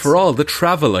backpacks. For all the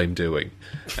travel I'm doing.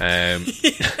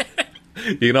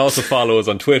 You can also follow us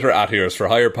on Twitter at Heroes for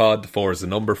Hire Pod. 4 is the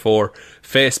number 4.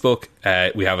 Facebook,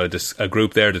 we have a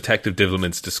group there, Detective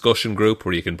Divilment's discussion group,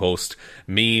 where you can post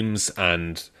memes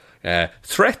and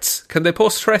threats. Can they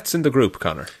post threats in the group,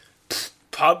 Connor?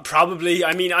 Probably.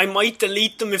 I mean, I might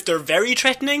delete them if they're very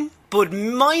threatening, but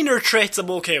minor threats I'm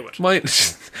okay with.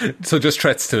 So just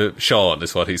threats to Sean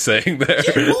is what he's saying there.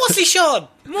 Yeah, mostly Sean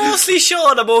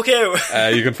I'm okay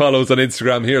with. You can follow us on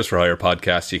Instagram, Heroes for Hire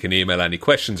Podcast. You can email any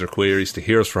questions or queries to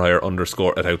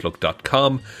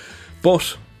heroesforhire_@outlook.com.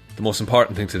 But the most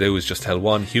important thing to do is just tell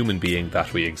one human being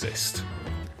that we exist.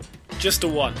 Just the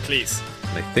one, please.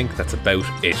 And I think that's about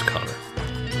it, Connor.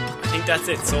 I think that's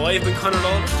it. So I have been Connor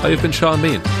Lawler. I have been Sean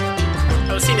Meehan.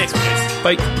 I will see you next week, guys.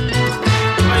 Bye.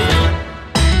 Bye.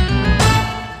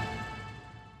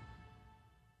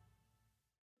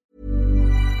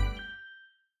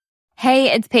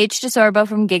 Hey, it's Paige DeSorbo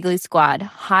from Giggly Squad.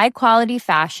 High quality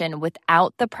fashion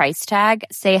without the price tag.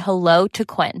 Say hello to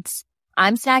Quince.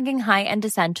 I'm snagging high-end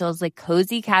essentials like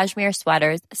cozy cashmere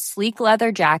sweaters, sleek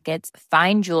leather jackets,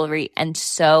 fine jewelry, and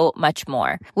so much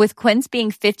more. With Quince being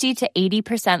 50 to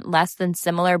 80% less than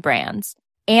similar brands.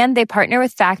 And they partner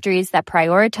with factories that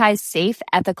prioritize safe,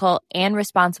 ethical, and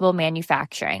responsible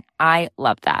manufacturing. I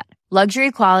love that. Luxury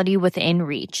quality within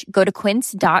reach. Go to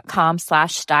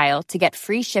quince.com/style to get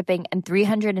free shipping and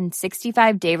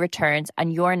 365-day returns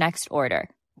on your next order.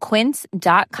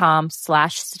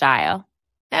 Quince.com/style.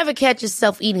 Ever catch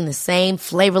yourself eating the same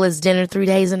flavorless dinner 3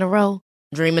 days in a row?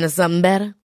 Dreaming of something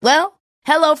better? Well,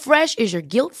 HelloFresh is your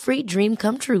guilt-free dream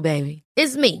come true, baby.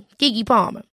 It's me, Keke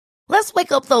Palmer. Let's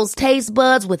wake up those taste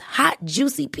buds with hot,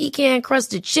 juicy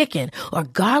pecan-crusted chicken or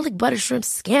garlic butter shrimp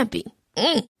scampi.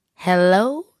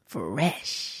 Hello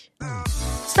Fresh.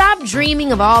 Stop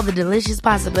dreaming of all the delicious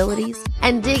possibilities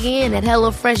and dig in at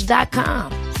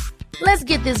HelloFresh.com. Let's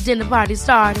get this dinner party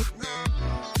started.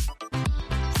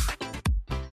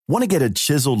 Want to get a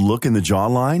chiseled look in the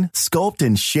jawline? Sculpt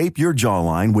and shape your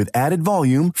jawline with added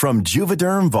volume from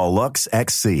Juvederm Volux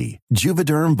XC.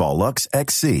 Juvederm Volux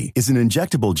XC is an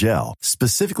injectable gel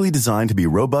specifically designed to be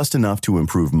robust enough to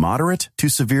improve moderate to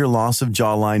severe loss of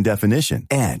jawline definition.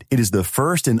 And it is the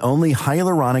first and only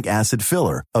hyaluronic acid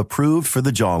filler approved for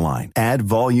the jawline. Add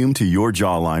volume to your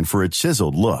jawline for a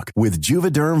chiseled look with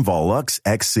Juvederm Volux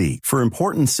XC. For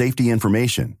important safety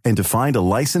information and to find a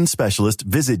licensed specialist,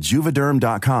 visit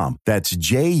Juvederm.com. That's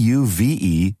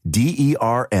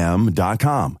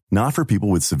Juvederm.com. Not for people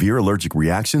with severe allergic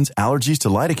reactions, allergies to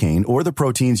lidocaine, or the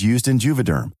proteins used in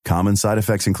Juvederm. Common side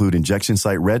effects include injection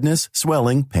site redness,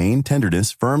 swelling, pain,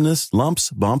 tenderness, firmness,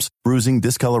 lumps, bumps, bruising,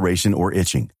 discoloration, or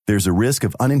itching. There's a risk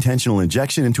of unintentional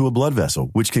injection into a blood vessel,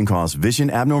 which can cause vision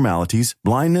abnormalities,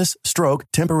 blindness, stroke,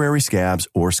 temporary scabs,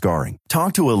 or scarring.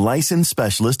 Talk to a licensed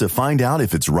specialist to find out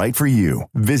if it's right for you.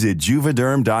 Visit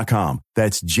Juvederm.com.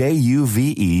 That's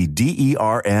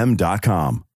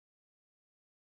Juvederm.com.